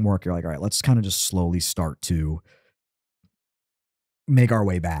time off from work. You're like, all right, let's kind of just slowly start to make our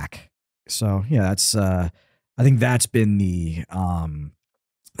way back. So yeah, that's, I think that's been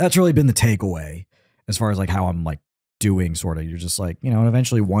that's really been the takeaway as far as like how I'm like doing sort of. You're just like, you know, and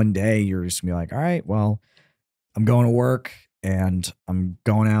eventually one day you're just gonna be like, all right, well, I'm going to work and I'm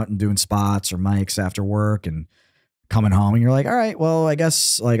going out and doing spots or mics after work and coming home, and you're like, all right, well, I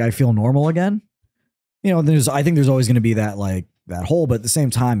guess like I feel normal again. You know, I think there's always going to be that like that hole, but at the same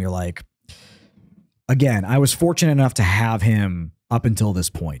time, you're like, again, I was fortunate enough to have him up until this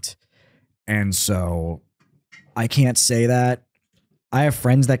point. And so I can't say that. I have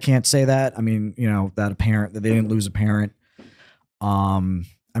friends that can't say that. I mean, you know, that they didn't lose a parent.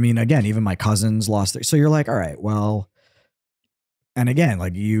 I mean, again, even my cousins lost so you're like, all right, well, and again,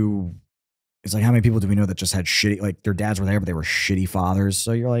 like it's like, how many people do we know that just had shitty, like their dads were there, but they were shitty fathers.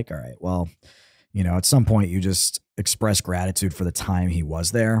 So you're like, all right, well, you know, at some point you just express gratitude for the time he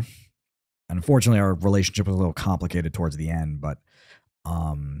was there. And unfortunately, our relationship was a little complicated towards the end, but,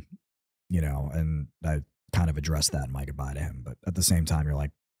 you know, and I kind of addressed that in my goodbye to him. But at the same time, you're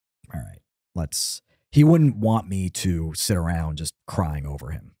like, all right, he wouldn't want me to sit around just crying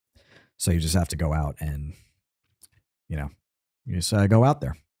over him. So you just have to go out and, you know, you just go out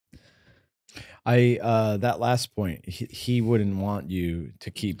there. That last point, he wouldn't want you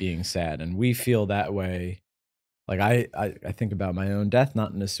to keep being sad. And we feel that way. Like I think about my own death,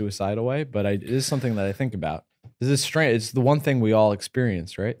 not in a suicidal way, but it is something that I think about. This is strange. It's the one thing we all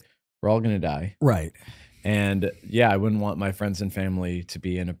experience, right? We're all going to die. Right. And yeah, I wouldn't want my friends and family to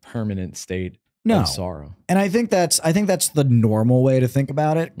be in a permanent state of sorrow. And I think that's the normal way to think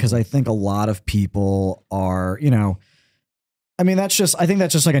about it. Cause I think a lot of people are, you know, I mean, I think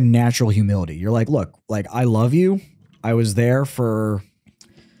that's just like a natural humility. You're like, look, like I love you. I was there for,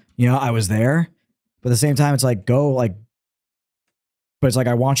 you know, I was there, but at the same time, it's like, but it's like,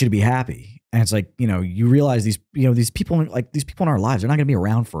 I want you to be happy. And it's like, you know, you realize these people in our lives, they're not going to be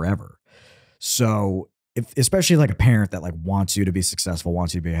around forever. So especially like a parent that like wants you to be successful,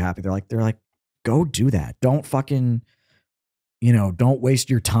 wants you to be happy, they're like, go do that. Don't fucking, you know, don't waste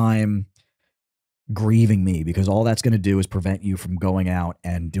your time grieving me, because all that's going to do is prevent you from going out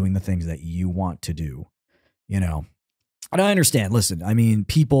and doing the things that you want to do, you know? And I understand, listen, I mean,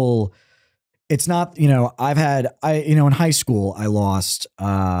 people, it's not, you know, you know, in high school, I lost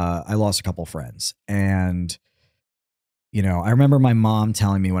a couple of friends, and, you know, I remember my mom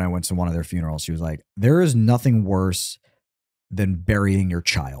telling me when I went to one of their funerals, she was like, there is nothing worse than burying your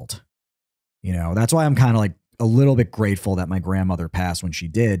child. You know, that's why I'm kind of like a little bit grateful that my grandmother passed when she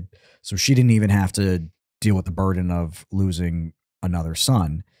did. So she didn't even have to deal with the burden of losing another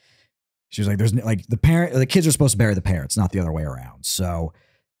son. She was like, there's like the kids are supposed to bury the parents, not the other way around. So,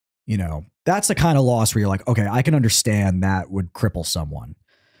 you know, that's the kind of loss where you're like, okay, I can understand that would cripple someone,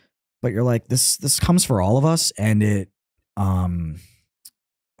 but you're like, this comes for all of us. And it's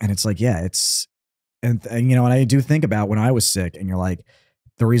like, yeah, and you know, and I do think about when I was sick, and you're like,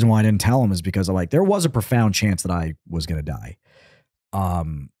 the reason why I didn't tell him is because I'm like, there was a profound chance that I was going to die.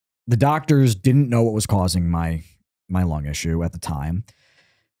 The doctors didn't know what was causing my lung issue at the time.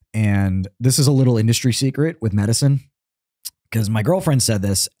 And this is a little industry secret with medicine, because my girlfriend said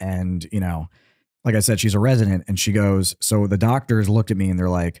this, and, you know, like I said, she's a resident, and she goes, so the doctors looked at me and they're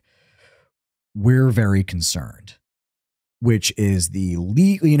like, we're very concerned, which is the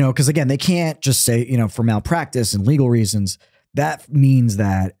legal, you know, because again, they can't just say, you know, for malpractice and legal reasons. That means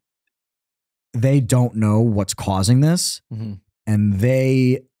that they don't know what's causing this, and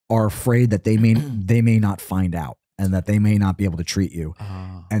they are afraid that they may not find out, and that they may not be able to treat you.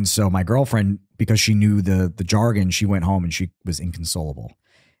 And so my girlfriend, because she knew the jargon, she went home and she was inconsolable.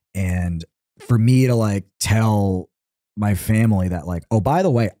 And for me to like tell my family that like, oh, by the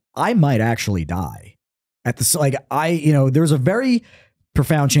way, I might actually die at this, like you know, there's a very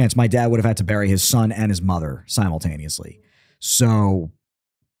profound chance my dad would have had to bury his son and his mother simultaneously. So,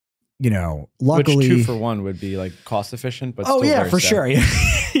 you know, luckily, which 2-for-1 would be like cost efficient, but oh still yeah, very for sad. sure.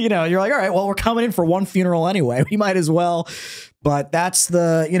 You know, you're like, all right, well, we're coming in for one funeral anyway. We might as well. But that's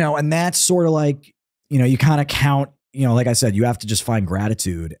the, you know, and that's sort of like, you know, you kind of count, you know, like I said, you have to just find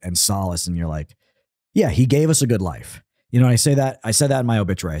gratitude and solace. And you're like, yeah, he gave us a good life. You know, I said that in my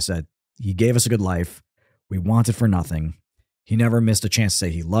obituary. I said, he gave us a good life. We wanted for nothing. He never missed a chance to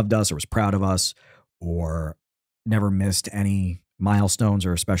say he loved us or was proud of us, or never missed any milestones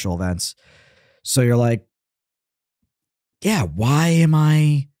or special events. So you're like, yeah,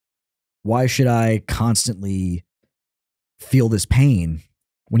 why should I constantly feel this pain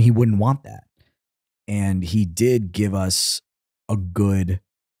when he wouldn't want that? And he did give us a good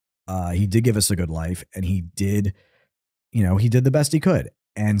life, and he did, you know, he did the best he could.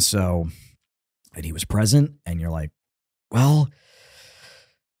 And so, and he was present, and you're like, well,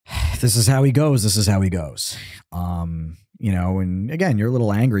 this is how he goes. This is how he goes. You know, and again, you're a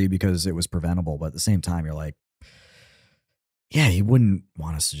little angry because it was preventable, but at the same time, you're like, yeah, he wouldn't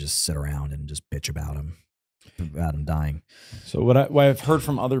want us to just sit around and just bitch about him dying. So what I've heard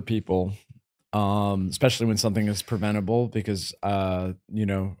from other people, especially when something is preventable, because, you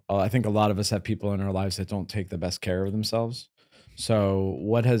know, I think a lot of us have people in our lives that don't take the best care of themselves. So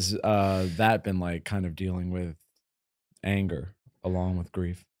what has that been like, kind of dealing with anger along with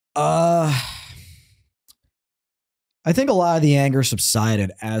grief? I think a lot of the anger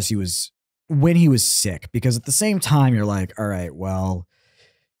subsided when he was sick, because at the same time you're like, all right, well,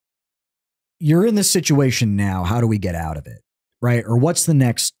 you're in this situation now. How do we get out of it? Right? Or what's the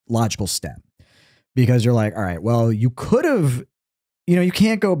next logical step? Because you're like, all right, well, you could have, you know, you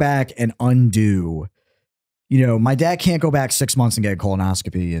can't go back and undo, you know, my dad can't go back 6 months and get a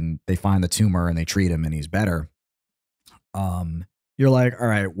colonoscopy and they find the tumor and they treat him and he's better. You're like, all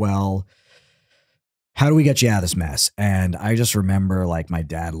right, well, how do we get you out of this mess? And I just remember like my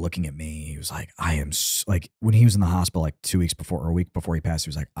dad looking at me. He was like, like when he was in the hospital, like 2 weeks before or a week before he passed, he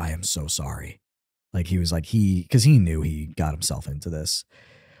was like, I am so sorry. Like he was like, because he knew he got himself into this.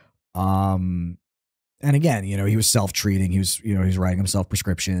 And again, you know, he was self-treating. He was writing himself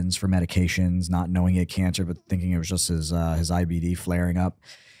prescriptions for medications, not knowing he had cancer, but thinking it was just his IBD flaring up.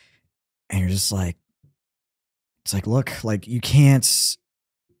 And you're just like, it's like, look, like you can't.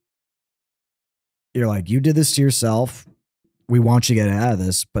 You're like, you did this to yourself. We want you to get out of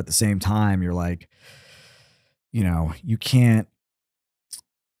this. But at the same time, you're like, you know, you can't.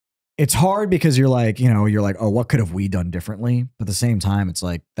 It's hard because you're like, oh, what could have we done differently? But at the same time, it's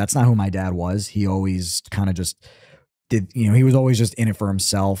like, that's not who my dad was. He always kind of just did, you know, he was always just in it for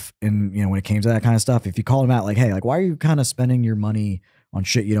himself. And, you know, when it came to that kind of stuff, if you call him out like, hey, like, why are you kind of spending your money on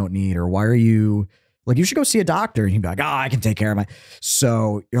shit you don't need? Or why are you like, you should go see a doctor. And he'd be like, I can take care of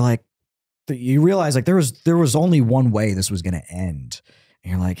so you're like, you realize like there was only one way this was going to end.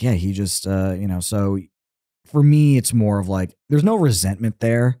 And you're like, yeah, he just, you know, so for me, it's more of like, there's no resentment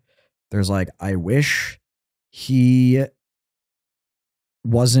there. There's like, I wish he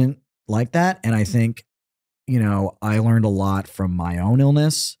wasn't like that. And I think, you know, I learned a lot from my own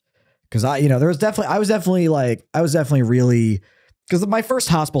illness. Cause I was definitely really, because my first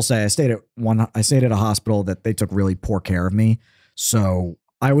hospital stay, I stayed at a hospital that they took really poor care of me. So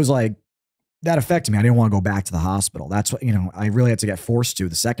I was like, that affected me. I didn't want to go back to the hospital. That's what, you know, I really had to get forced to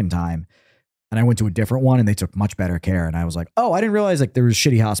the second time. And I went to a different one and they took much better care. And I was like, oh, I didn't realize like there was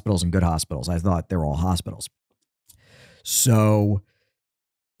shitty hospitals and good hospitals. I thought they were all hospitals. So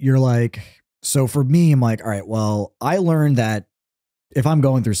you're like, so for me, I'm like, all right, well, I learned that if I'm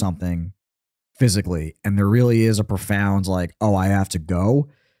going through something physically and there really is a profound, like, oh, I have to go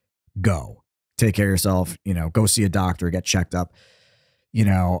take care of yourself, you know, go see a doctor, get checked up, you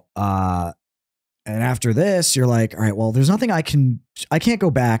know, And after this, you're like, all right, well, there's nothing I can't go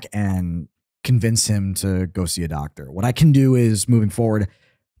back and convince him to go see a doctor. What I can do is moving forward,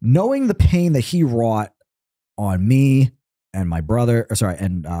 knowing the pain that he wrought on me and my brother,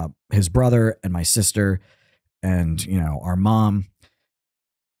 and his brother and my sister and, our mom,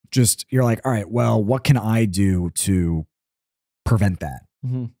 just, you're like, all right, well, what can I do to prevent that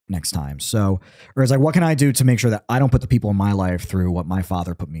next time? So, or it's like, what can I do to make sure that I don't put the people in my life through what my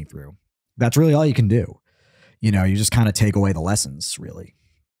father put me through? That's really all you can do. You just kind of take away the lessons, really.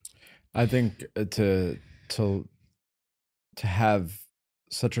 I think to have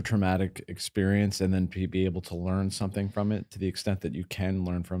such a traumatic experience and then to be able to learn something from it to the extent that you can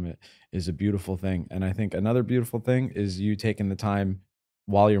learn from it is a beautiful thing. And I think another beautiful thing is you taking the time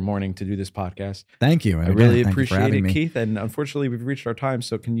while you're mourning to do this podcast. Thank you. I really appreciate it, Keith. And unfortunately, we've reached our time.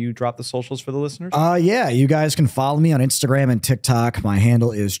 So can you drop the socials for the listeners? Yeah, you guys can follow me on Instagram and TikTok. My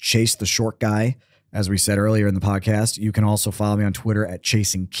handle is Chase the Short Guy, as we said earlier in the podcast. You can also follow me on Twitter at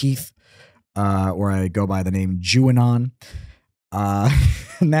Chasing Keith, where I go by the name Juanon.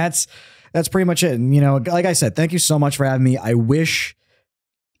 And that's pretty much it. And, like I said, thank you so much for having me. I wish,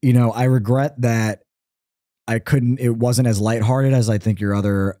 I regret that it wasn't as lighthearted as I think your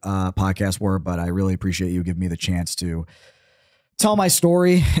other podcasts were, but I really appreciate you giving me the chance to tell my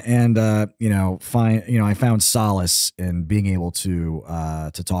story and, I found solace in being able to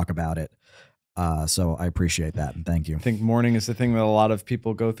talk about it. So I appreciate that. And thank you. I think mourning is the thing that a lot of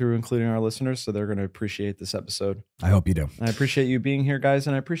people go through, including our listeners. So they're going to appreciate this episode. I hope you do. I appreciate you being here, guys.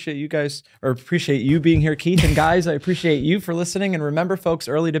 And I appreciate you guys, or appreciate you being here, Keith. And guys, I appreciate you for listening. And remember, folks,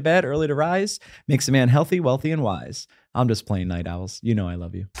 early to bed, early to rise makes a man healthy, wealthy, and wise. I'm just playing night owls. I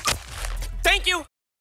love you.